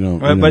 we don't.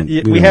 But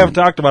we have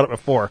talked about it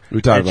before.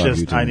 We talked It's about it. a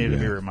just few I times, need to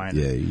yeah. be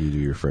reminded. Yeah, you do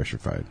your fresher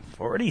fight.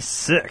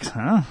 46,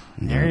 huh?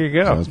 There you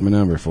go. That was my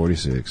number,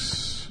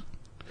 46.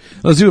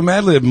 Let's do a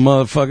Mad Lib,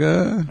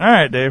 motherfucker. All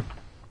right, Dave.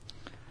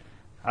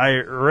 I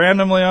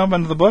randomly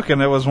opened the book,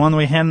 and it was one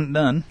we hadn't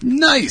done.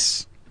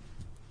 Nice.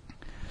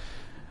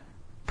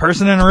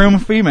 Person in a room,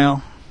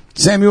 female.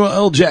 Samuel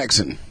L.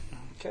 Jackson.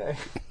 Okay.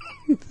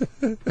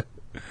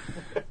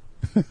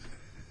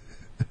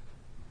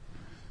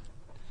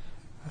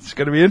 It's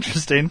going to be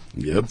interesting,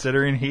 Yep.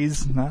 considering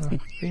he's not a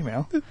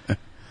female.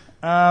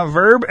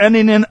 Verb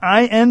ending in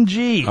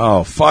ing.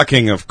 Oh,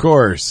 fucking, of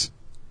course.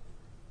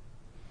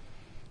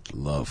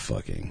 Love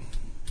fucking.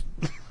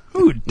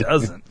 Who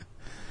doesn't?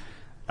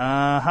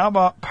 How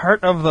about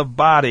part of the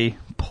body,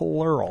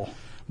 plural?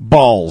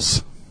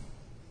 Balls.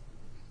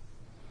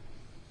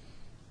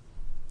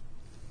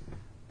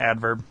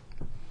 Adverb.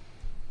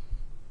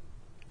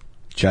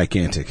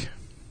 Gigantic.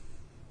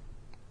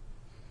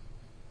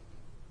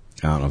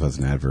 I don't know if that's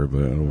an adverb,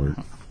 but it'll work.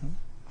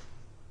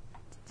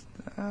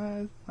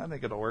 I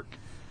think it'll work.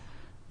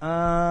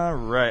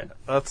 Right.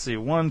 Let's see.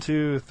 1,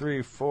 2,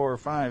 3, 4,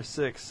 5,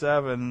 6,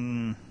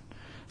 7.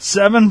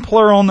 7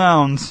 plural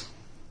nouns.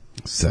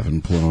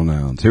 7 plural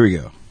nouns. Here we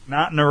go.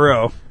 Not in a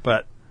row,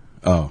 but...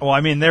 Oh. Well,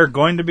 I mean, they're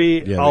going to be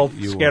Yeah, all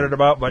you scattered are.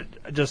 about, but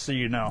just so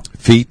you know.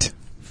 Feet.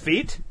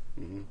 Feet?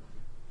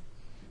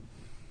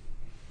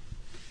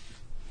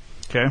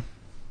 Okay.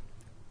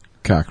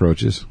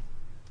 Cockroaches.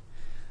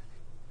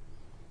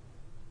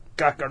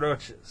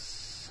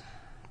 Cockroaches.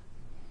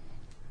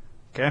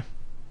 Okay.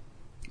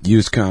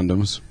 Used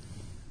condoms.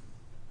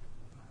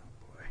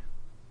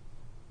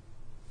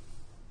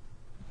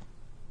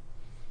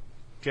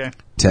 Okay.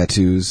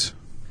 Tattoos.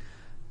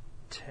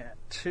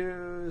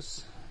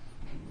 Tattoos.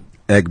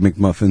 Egg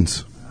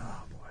McMuffins.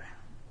 Oh, boy.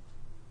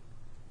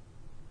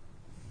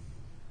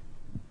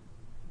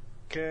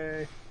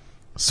 Okay.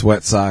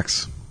 Sweat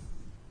socks.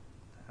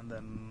 And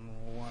then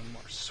one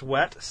more.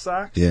 Sweat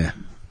socks? Yeah.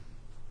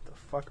 The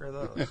fuck are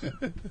those?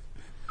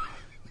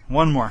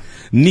 One more.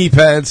 Knee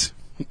pads.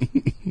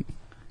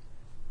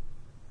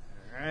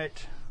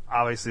 Alright.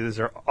 Obviously, these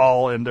are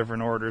all in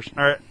different orders.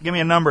 Alright, give me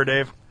a number,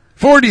 Dave.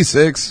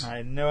 46.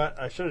 I knew it.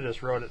 I should have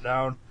just wrote it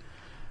down.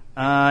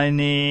 I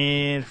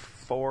need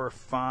 4 or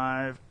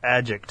 5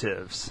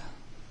 adjectives.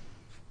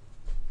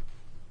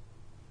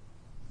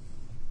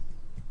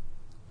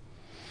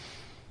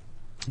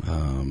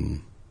 Hell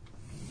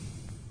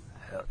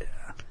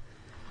yeah.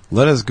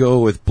 Let us go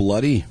with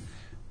bloody.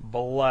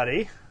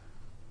 Bloody.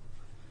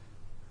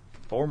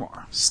 4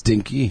 more.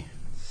 Stinky.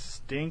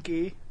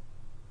 Stinky.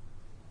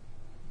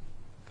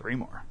 3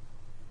 more.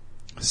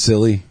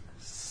 Silly.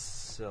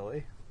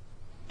 Silly.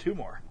 2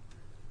 more.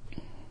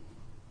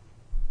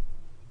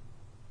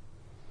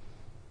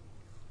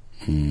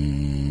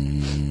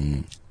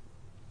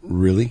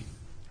 Really?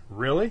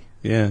 Really?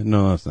 Yeah,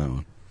 no, that's that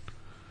one.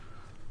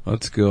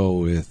 Let's go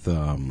with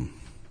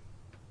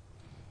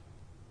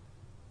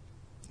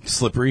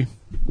slippery.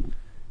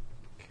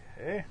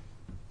 Okay.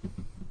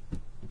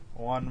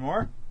 1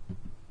 more.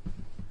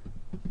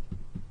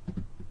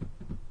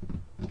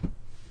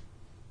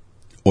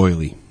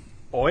 Oily.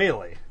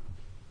 Oily.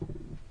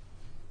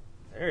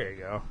 There you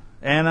go.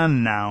 And a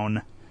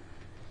noun.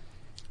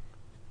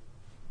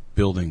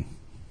 Building.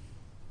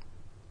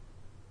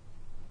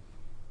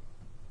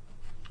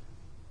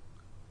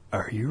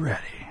 Are you ready?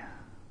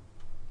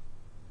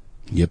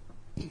 Yep.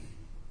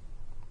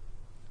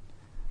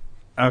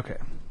 Okay.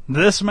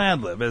 This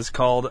Mad Lib is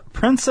called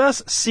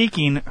Princess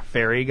Seeking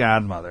Fairy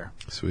Godmother.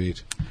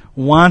 Sweet.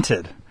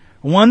 Wanted.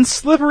 One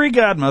slippery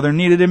godmother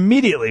needed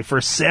immediately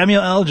for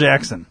Samuel L.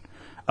 Jackson.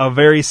 A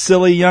very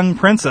silly young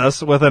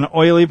princess with an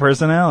oily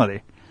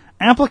personality.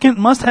 Applicant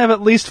must have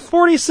at least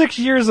 46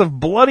 years of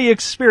bloody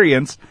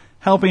experience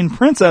helping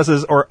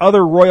princesses or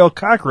other royal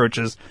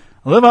cockroaches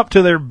live up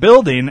to their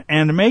building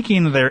and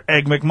making their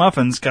Egg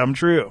McMuffins come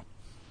true.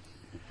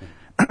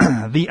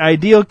 The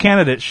ideal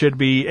candidate should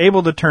be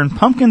able to turn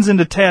pumpkins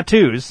into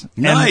tattoos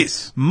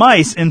Nice. and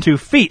mice into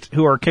feet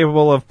who are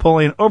capable of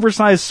pulling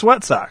oversized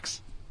sweat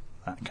socks.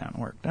 That kind of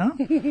worked out.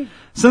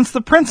 Since the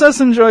princess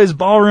enjoys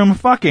ballroom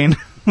fucking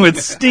with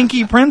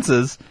stinky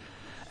princes,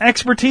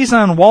 expertise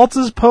on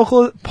waltzes,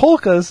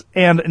 polkas,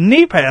 and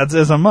knee pads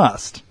is a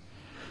must.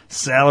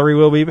 Salary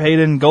will be paid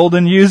in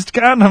golden used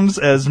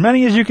condoms, as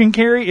many as you can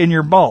carry in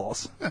your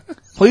balls.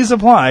 Please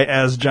apply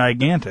as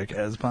gigantic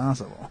as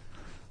possible.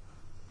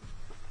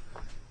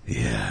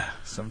 Yeah.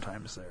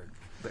 Sometimes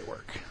they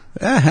work.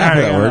 Half All of right,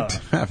 that I worked.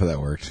 know. Half of that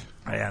worked.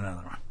 I got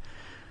another one.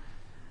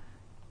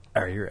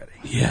 Are you ready?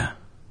 Yeah.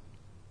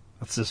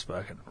 Let's just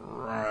fucking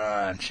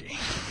raunchy.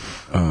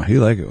 Oh, you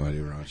like it when I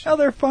do raunchy. Oh,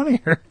 they're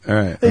funnier. All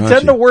right. They raunchy.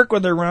 tend to work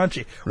when they're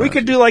raunchy. We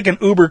could do like an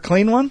uber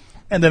clean one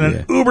and then an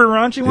Yeah. uber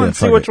raunchy one Yeah, and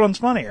see fuck which it. one's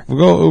funnier. We'll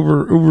go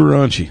uber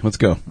raunchy. Let's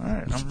go.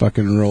 right, Let's I'm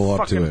fucking roll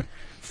up to it.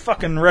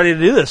 Fucking ready to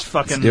do this.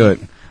 Fucking Let's do it.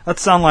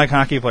 Let's sound like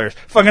hockey players.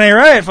 Fucking A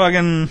right.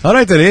 Fucking. All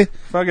right, then.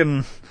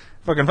 Fucking.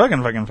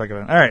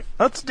 All right.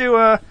 Let's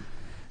do.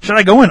 Should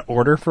I go in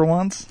order for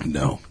once?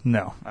 No.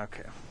 No.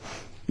 Okay.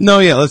 No,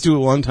 yeah, let's do it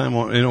one time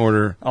in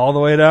order. All the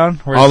way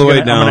down. All the way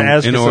I'm down, gonna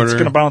ask in you, so it's order.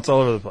 gonna bounce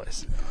all over the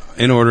place.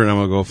 In order, and I'm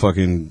going to go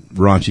fucking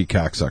raunchy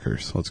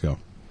cocksuckers. Let's go.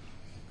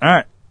 All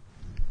right.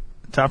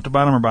 Top to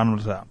bottom or bottom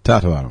to top?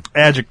 Top to bottom.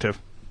 Adjective.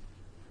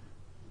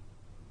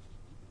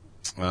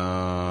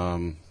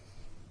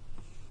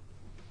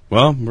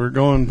 Well, we're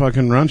going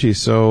fucking raunchy,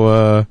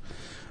 so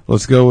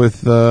let's go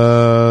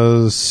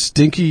with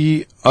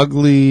stinky,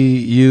 ugly,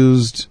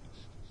 used,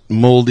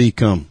 moldy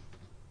cum.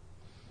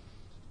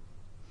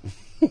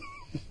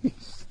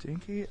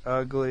 Stinky,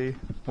 ugly.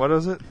 What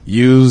is it?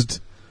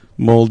 Used,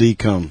 moldy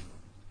cum.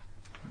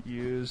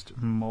 Used,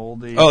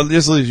 moldy. Oh,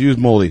 this is used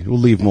moldy. We'll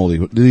leave moldy.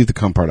 We'll leave the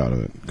cum part out of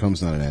it.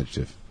 Cum's not an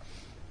adjective.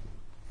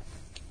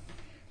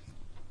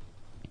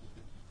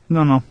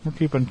 No, we're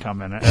keeping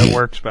cum in it. It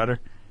works better.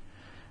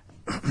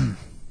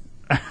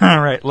 All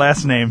right,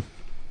 last name.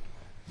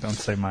 Don't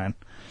say mine.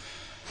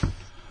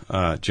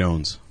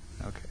 Jones.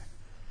 Okay.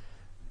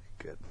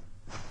 Good.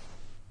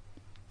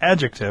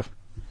 Adjective.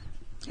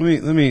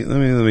 Let me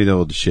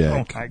double Oh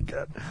check. my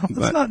god.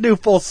 Let's not do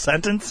full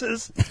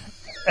sentences.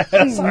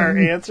 That's our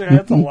answer.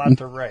 That's a lot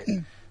to write.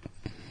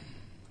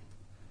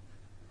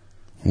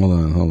 Hold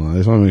on. I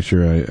just want to make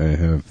sure I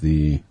have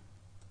the.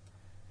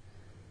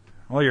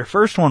 Well, your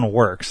first one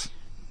works.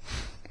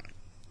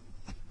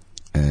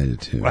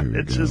 Adjective. But Here we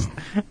it's go. just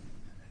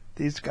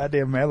these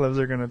goddamn Mad Libs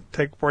are going to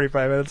take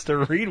 45 minutes to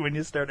read when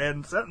you start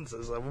adding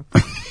sentences of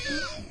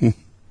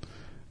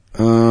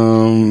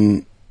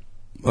them.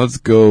 Let's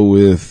go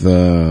with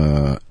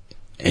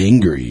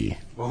angry.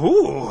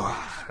 Ooh,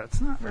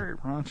 that's not very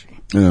raunchy.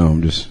 No,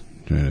 I'm just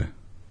trying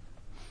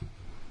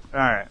to. All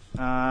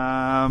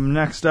right.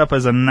 Next up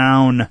is a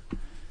noun.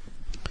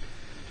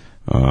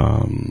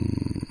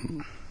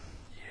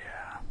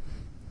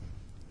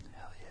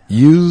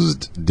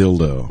 Used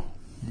dildo.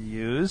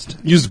 Used.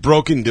 Used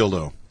broken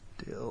dildo.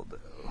 Dildo.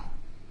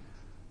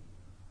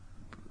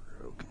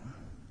 Broken.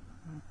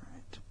 All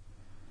right.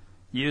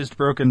 Used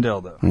broken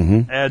dildo.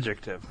 Mm-hmm.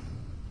 Adjective.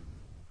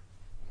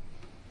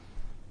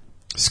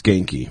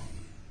 Skanky.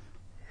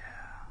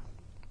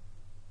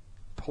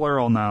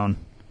 Plural noun.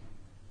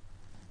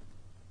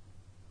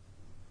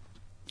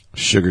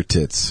 Sugar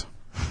tits.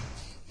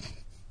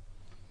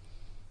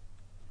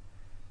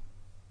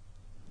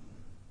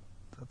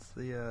 That's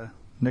the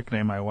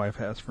nickname my wife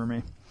has for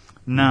me.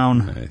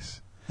 Noun.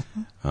 Nice.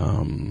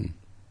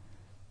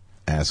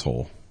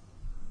 Asshole.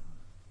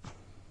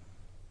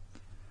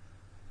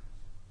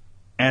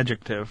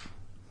 Adjective.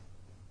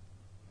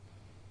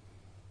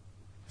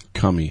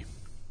 Cummy.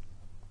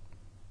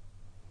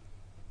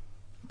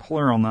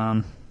 Plural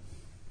noun.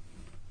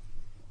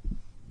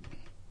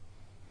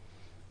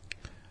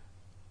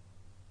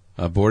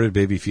 Aborted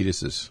baby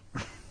fetuses.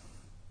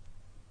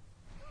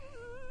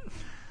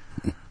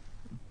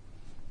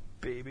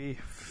 Baby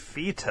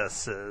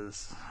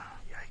fetuses.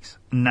 Yikes.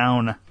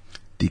 Noun.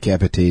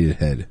 Decapitated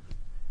head.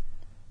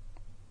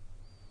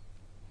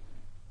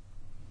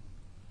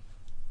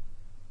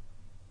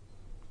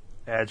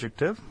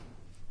 Adjective.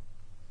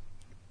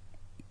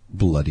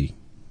 Bloody.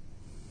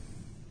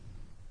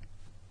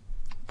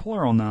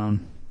 Plural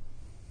noun.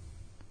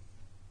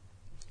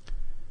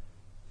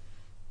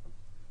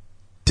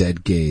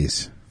 Dead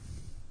gaze.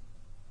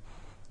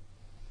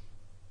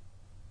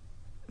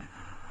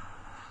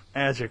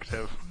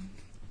 Adjective.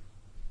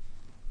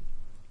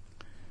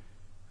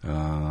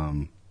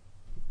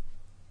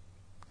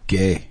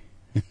 Gay.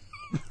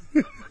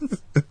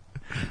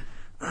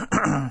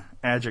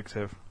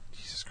 Adjective.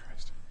 Jesus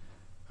Christ.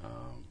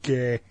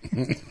 Gay.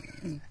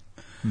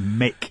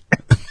 Make.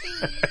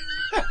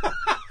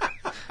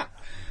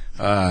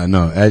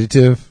 No,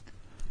 adjective.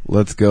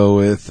 Let's go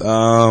with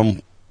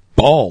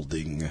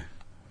balding.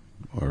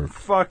 Or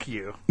Fuck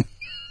you.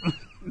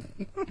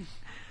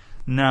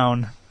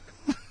 Noun.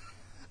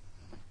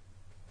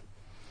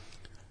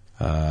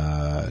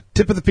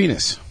 tip of the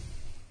penis.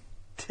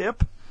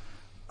 Tip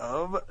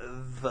of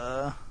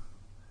the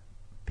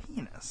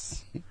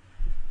penis.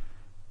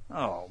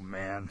 Oh,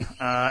 man.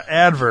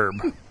 Adverb.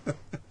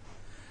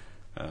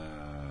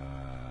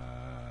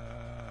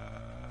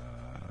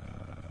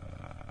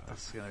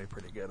 This is going to be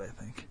pretty good, I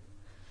think.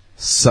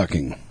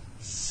 Sucking.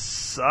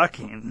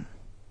 Sucking.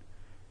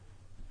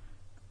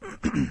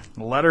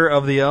 Letter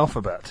of the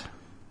alphabet.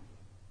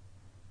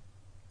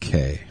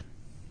 K.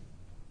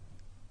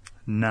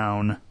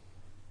 Noun.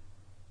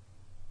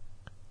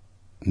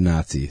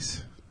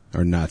 Nazis.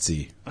 Or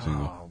Nazi.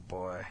 Oh,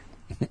 boy.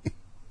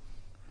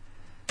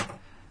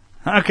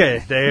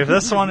 Okay, Dave,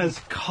 this one is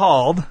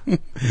called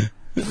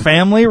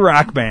Family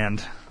Rock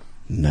Band.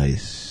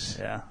 Nice.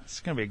 Yeah, it's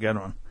going to be a good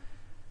one.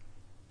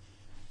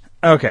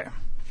 Okay.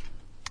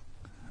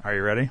 Are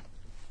you ready?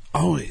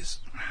 Always.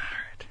 All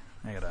right.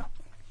 I got to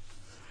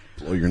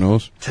Blow your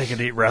nose. take a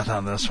deep breath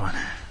on this one.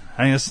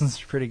 I think this one's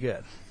pretty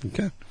good.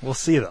 Okay. We'll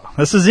see, though.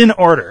 This is in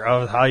order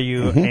of how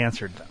you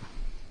answered them.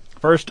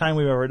 First time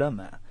we've ever done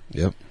that.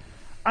 Yep.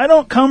 I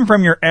don't come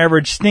from your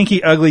average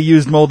stinky, ugly,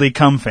 used, moldy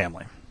cum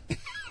family.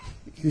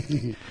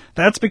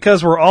 That's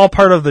because we're all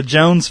part of the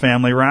Jones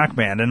family rock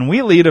band, and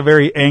we lead a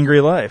very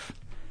angry life.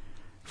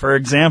 For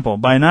example,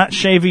 by not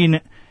shaving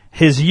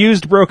his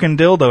used broken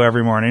dildo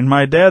every morning,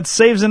 my dad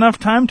saves enough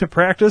time to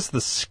practice the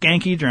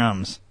skanky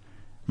drums.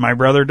 My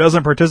brother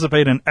doesn't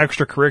participate in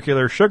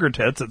extracurricular sugar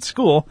tits at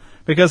school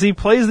because he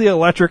plays the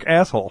electric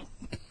asshole.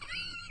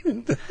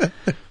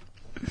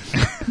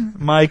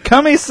 My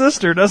cummy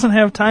sister doesn't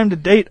have time to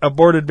date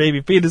aborted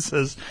baby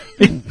fetuses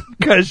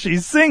because she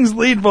sings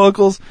lead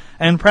vocals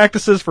and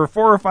practices for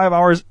 4 or 5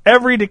 hours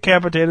every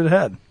decapitated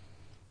head.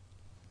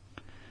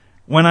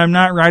 When I'm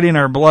not writing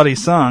our bloody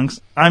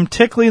songs, I'm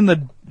tickling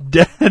the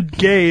dead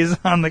gaze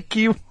on the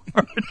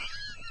keyboard.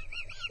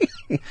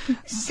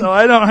 So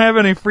I don't have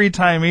any free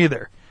time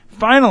either.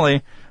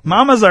 Finally,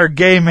 Mama's our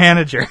gay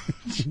manager.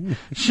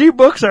 She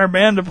books our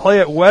band to play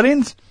at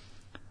weddings,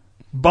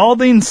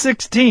 balding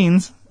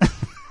 16s.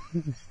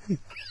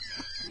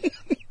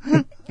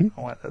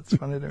 Oh, that's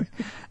funny to me.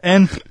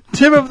 And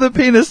tip of the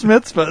penis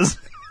mitzvahs.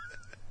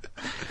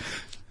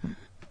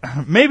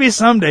 Maybe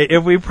someday,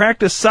 if we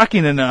practice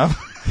sucking enough,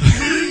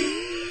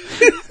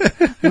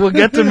 we'll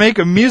get to make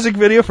a music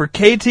video for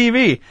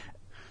KTV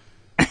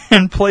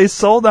and play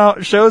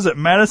sold-out shows at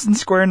Madison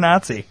Square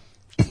Nazi.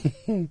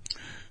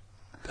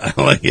 I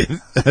like it.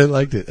 I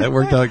liked it. That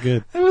worked out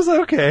good. It was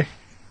okay.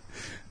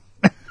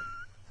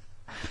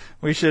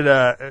 We should,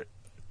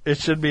 it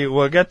should be,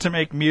 we'll get to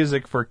make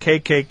music for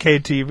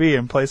KKK TV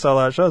and play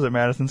sold-out shows at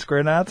Madison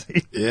Square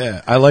Nazi.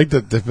 Yeah. I like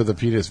the tip of the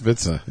penis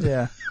mitzvah.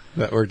 Yeah.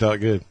 That worked out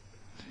good.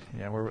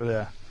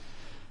 Yeah,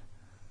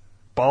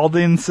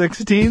 balding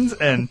 16s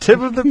and tip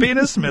of the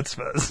penis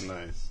mitzvahs.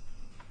 Nice.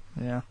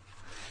 Yeah.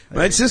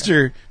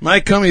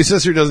 My cummy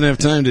sister doesn't have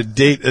time to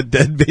date a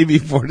dead baby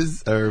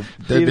dead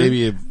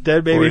baby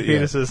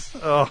fetuses.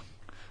 Yeah. Oh,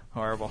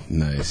 horrible.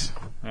 Nice.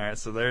 All right,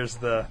 so there's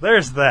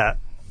that.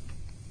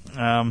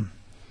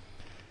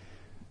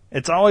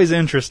 It's always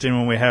interesting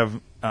when we have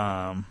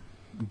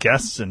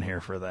guests in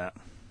here for that.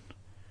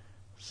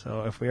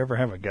 So if we ever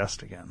have a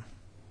guest again,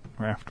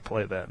 we have to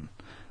play that and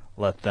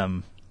let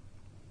them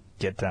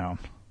get down,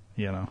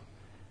 you know.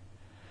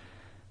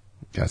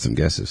 Got some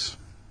guesses.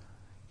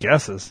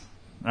 Guesses?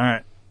 All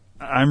right.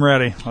 I'm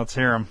ready. Let's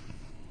hear them.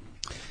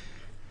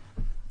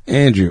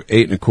 Andrew,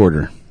 8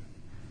 1/4.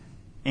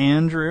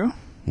 Andrew?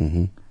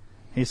 Mm-hmm.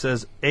 He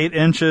says 8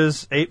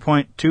 inches,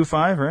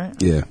 8.25,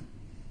 right? Yeah.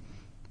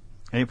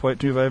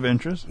 8.25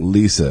 inches.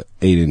 Lisa,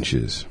 8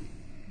 inches.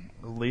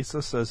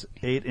 Lisa says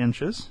 8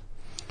 inches.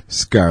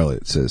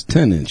 Scarlett says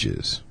 10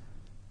 inches.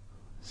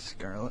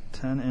 Scarlett,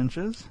 10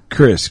 inches.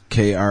 Chris,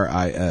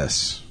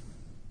 Kris,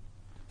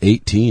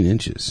 18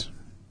 inches.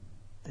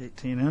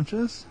 18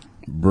 inches.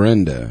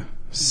 Brenda,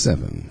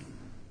 7.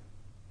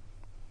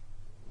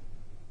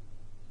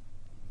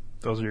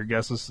 Those are your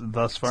guesses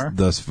thus far?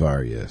 Thus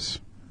far, yes.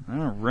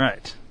 All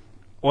right.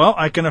 Well,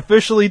 I can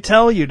officially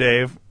tell you,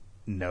 Dave,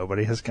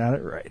 nobody has got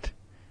it right.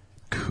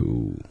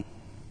 Cool.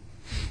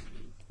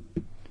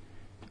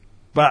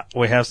 But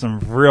we have some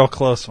real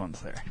close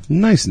ones there.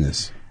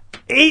 Niceness.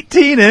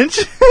 18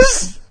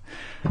 inches?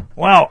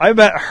 Wow, I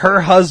bet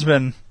her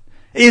husband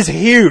is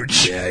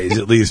huge. Yeah, he's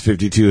at least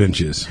 52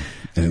 inches.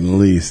 At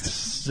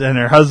least. And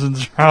her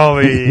husband's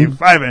probably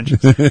 5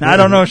 inches. Now, I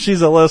don't know if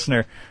she's a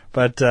listener,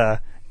 but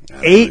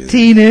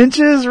 18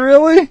 inches,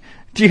 really?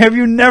 Have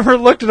you never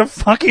looked at a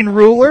fucking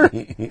ruler?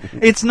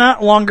 It's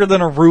not longer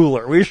than a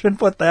ruler. We should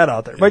put that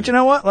out there. But you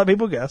know what? Let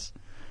people guess.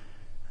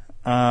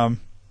 18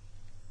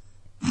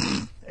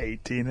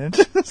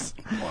 inches.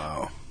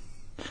 Wow.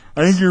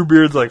 I think your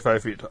beard's like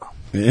 5 feet tall.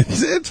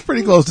 It's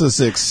pretty close to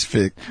 6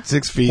 feet.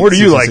 6 feet. What are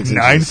you, like 6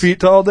 9 inches. feet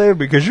tall, Dave?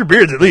 Because your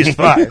beard's at least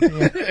 5.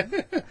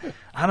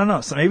 I don't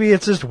know. So maybe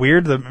it's just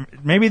weird.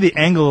 Maybe the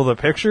angle of the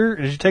picture.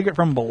 Did you take it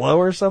from below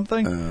or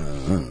something? I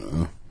don't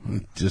know.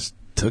 Just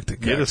took the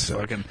You just guess.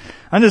 fucking.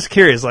 I'm just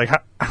curious. Like,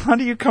 how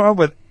do you come up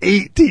with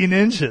 18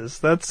 inches?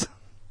 That's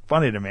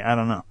funny to me. I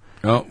don't know.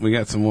 Oh, we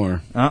got some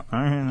more. Oh, all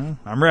right,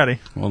 I'm ready.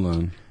 Hold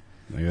on.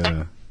 I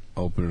gotta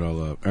open it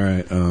all up. All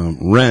right.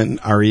 Ren,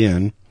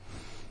 R-E-N,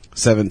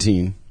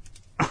 17.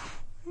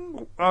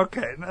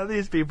 Okay, now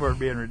these people are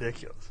being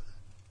ridiculous.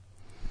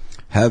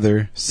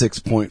 Heather,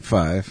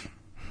 6.5.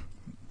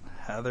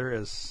 Heather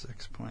is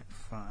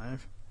 6.5.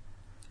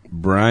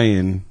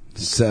 Brian,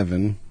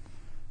 7.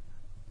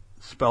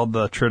 Spelled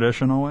the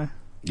traditional way.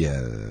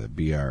 Yeah,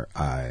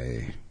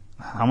 B-R-I.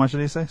 How much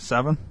did he say?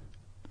 7?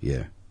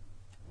 Yeah.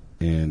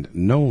 And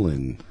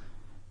Nolan,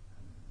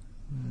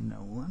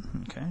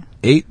 Nolan. Okay.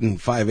 8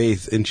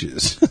 5/8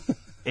 inches.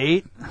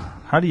 8.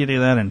 How do you do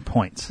that in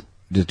points?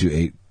 Just do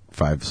 8,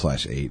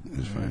 5/8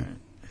 is fine.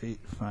 8,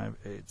 5,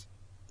 8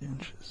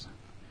 inches.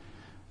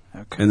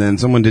 Okay. And then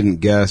someone didn't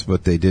guess,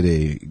 but they did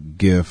a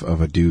GIF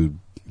of a dude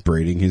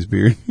braiding his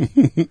beard.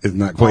 It's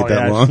not quite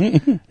that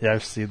long. Yeah,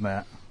 I've seen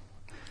that.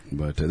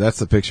 But that's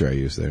the picture I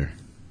used there.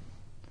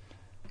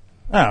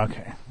 Oh,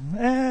 okay.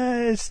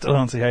 I still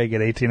don't see how you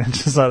get 18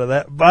 inches out of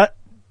that, but,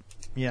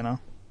 you know,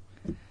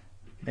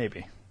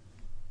 maybe.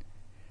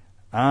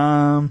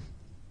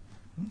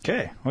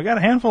 Okay, we got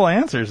a handful of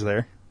answers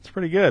there. It's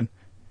pretty good.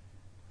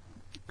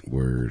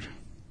 Word.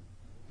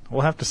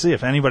 We'll have to see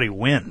if anybody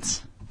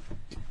wins.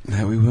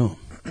 Yeah, we will.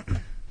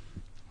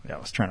 Yeah, I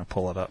was trying to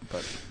pull it up,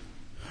 but.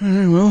 All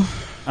right,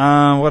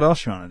 well. What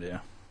else you want to do?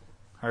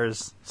 Or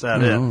is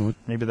that No, it?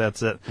 Maybe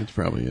that's it. That's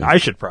probably it. I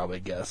should probably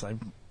guess. I'd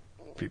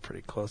be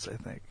pretty close, I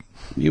think.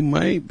 You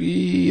might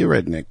be a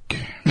redneck.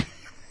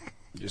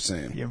 Just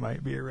saying. You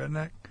might be a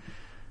redneck.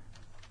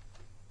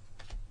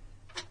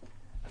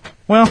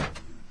 Well,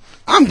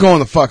 I'm going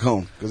the fuck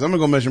home, because I'm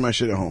going to go measure my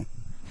shit at home.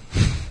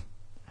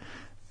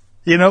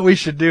 you know what we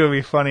should do? It'd be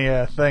a funny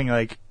thing.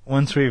 Like,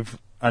 once we've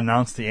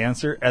announced the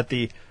answer,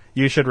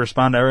 you should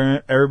respond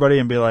to everybody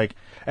and be like,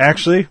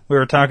 actually, we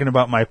were talking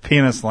about my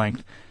penis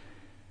length.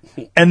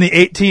 And the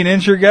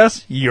 18-incher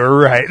guess, you're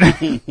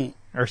right.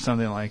 Or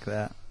something like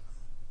that.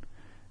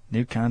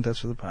 New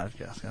contest for the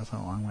podcast. Guess how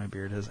long my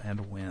beard is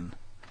and win.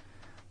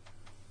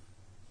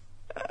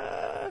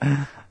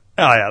 Oh,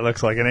 yeah, it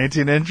looks like an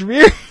 18-inch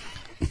beard.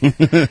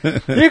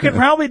 You could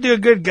probably do a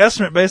good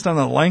guesstimate based on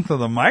the length of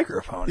the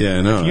microphone. Yeah,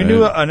 I know. If you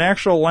knew an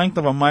actual length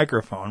of a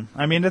microphone.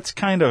 I mean, it's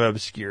kind of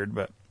obscured,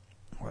 but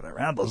whatever.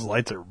 Ah, those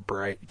lights are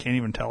bright. You can't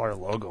even tell our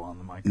logo on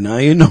the microphone. Now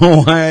you know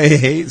why I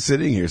hate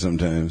sitting here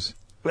sometimes.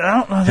 But I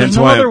don't know. There's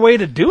no other way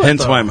to do it,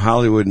 Hence though. why I'm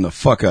Hollywooding the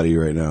fuck out of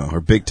you right now, or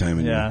big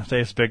timing you. Yeah,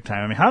 Dave's big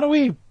time. I mean, how do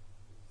we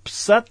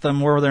set them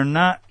where they're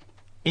not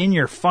in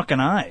your fucking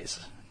eyes,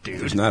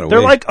 dude? There's not a They're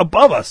way. like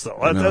above us, though.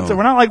 No.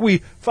 We're not like we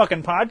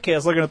fucking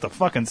podcast looking at the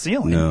fucking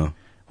ceiling. No.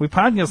 We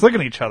podcast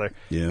looking at each other.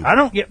 Yeah. I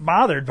don't get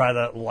bothered by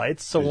the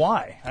lights, so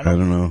why? I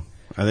don't know.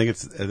 I think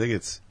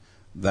it's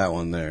that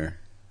one there.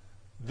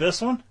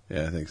 This one?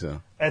 Yeah, I think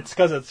so. It's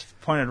because it's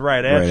pointed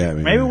right at Right you. at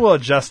me, Maybe yeah. we'll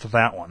adjust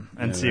that one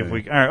and see if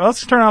we... All right,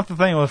 let's turn off the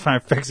thing and we'll try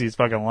and fix these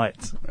fucking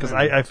lights. Because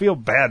I feel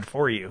bad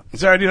for you.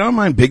 Sorry, dude, I don't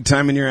mind big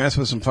timing your ass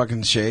with some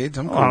fucking shades.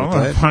 I'm cool Oh, I'm with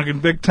gonna that. fucking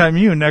big time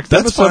you. Next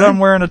That's episode, fine. I'm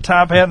wearing a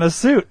top hat and a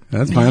suit.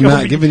 That's fine. I'm You'll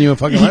not giving you a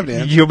fucking lap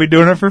dance. You'll be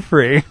doing it for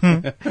free.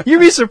 You'd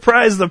be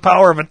surprised the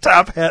power of a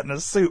top hat and a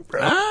suit,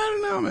 bro. I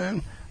don't know,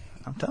 man.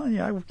 I'm telling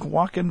you, I would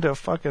walk into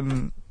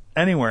fucking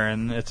anywhere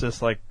and it's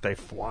just like they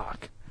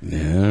flock. Yeah,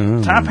 I don't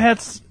know. Top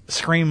hats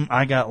scream,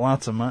 I got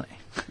lots of money.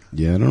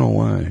 Yeah, I don't know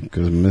why.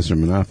 Because Mr.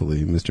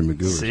 Monopoly, Mr.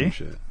 Magoo or See? some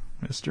shit.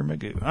 Mr.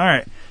 Magoo. All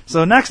right.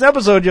 So next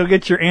episode, you'll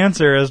get your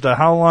answer as to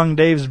how long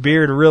Dave's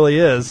beard really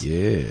is.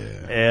 Yeah.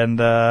 And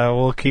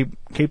we'll keep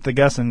the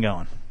guessing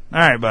going. All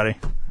right, buddy.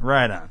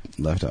 Right on.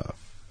 Left off.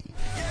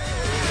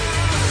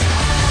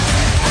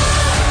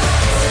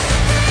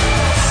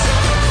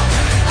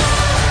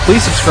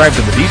 Please subscribe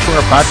to the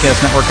D2R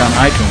Podcast Network on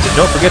iTunes, and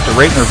don't forget to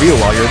rate and review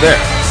while you're there.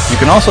 You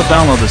can also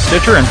download the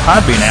Stitcher and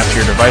Podbean app to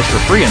your device for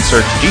free and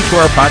search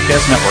D2R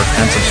Podcast Network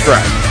and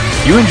subscribe.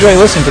 You enjoy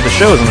listening to the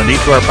shows on the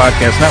D2R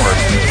Podcast Network,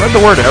 and spread the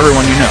word to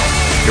everyone you know.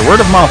 Your word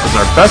of mouth is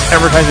our best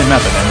advertising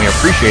method, and we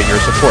appreciate your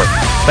support.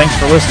 Thanks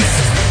for listening.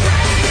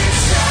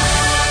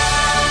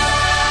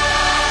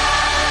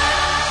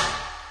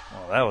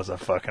 Well, that was a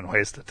fucking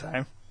waste of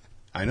time.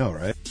 I know,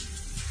 right?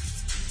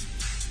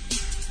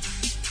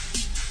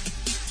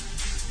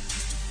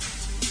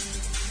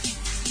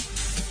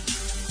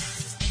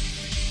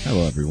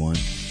 Hello, everyone.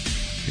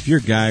 If your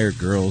guy or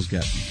girl's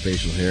got some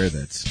facial hair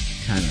that's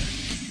kind of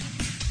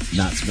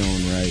not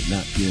smelling right,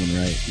 not feeling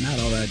right, not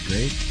all that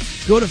great,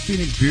 go to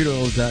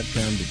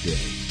PhoenixBeardOils.com today.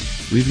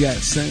 We've got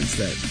scents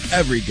that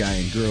every guy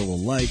and girl will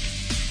like.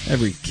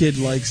 Every kid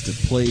likes to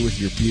play with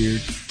your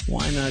beard.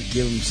 Why not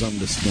give them something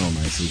to smell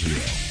nice as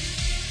well?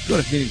 Go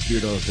to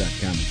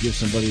PhoenixBeardOils.com and give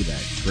somebody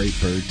that great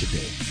bird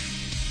today.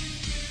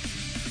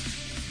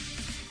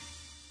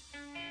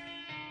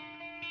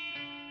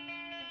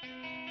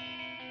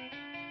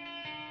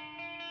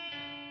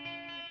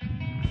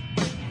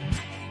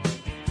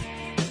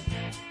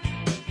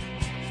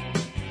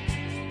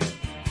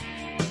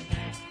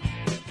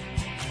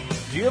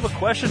 Do you have a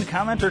question,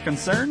 comment, or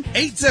concern?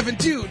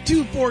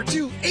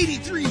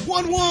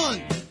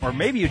 872-242-8311. Or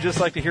maybe you'd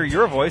just like to hear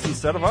your voice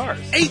instead of ours.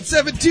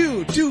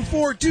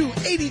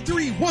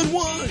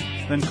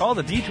 872-242-8311. Then call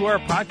the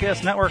D2R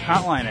Podcast Network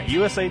hotline at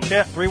USA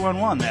Chat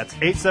 311. That's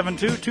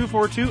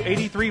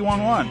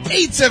 872-242-8311.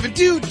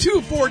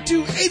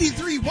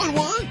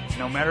 872-242-8311.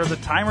 No matter the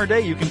time or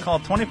day, you can call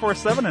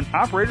 24/7 and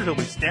operators will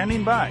be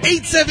standing by.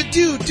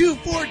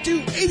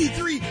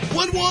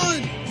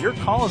 872-242-8311. Your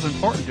call is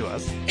important to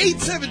us.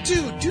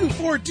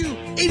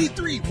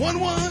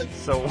 872-242-8311.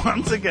 So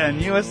once again,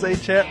 USA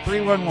Chat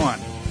 311.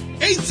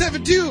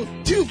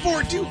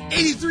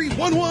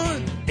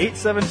 872-242-8311.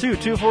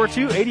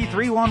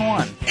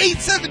 872-242-8311.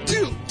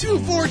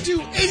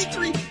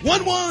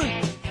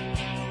 872-242-8311.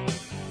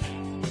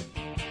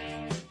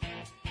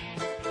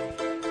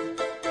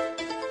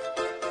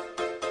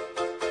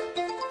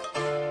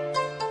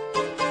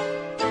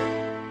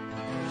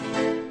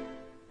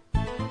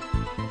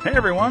 Hey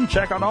everyone,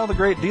 check out all the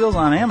great deals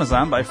on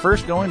Amazon by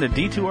first going to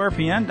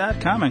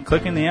D2RPN.com and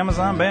clicking the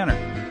Amazon banner.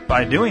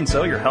 By doing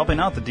so, you're helping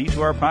out the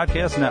D2R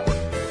Podcast Network.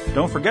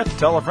 Don't forget to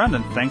tell a friend,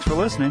 and thanks for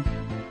listening.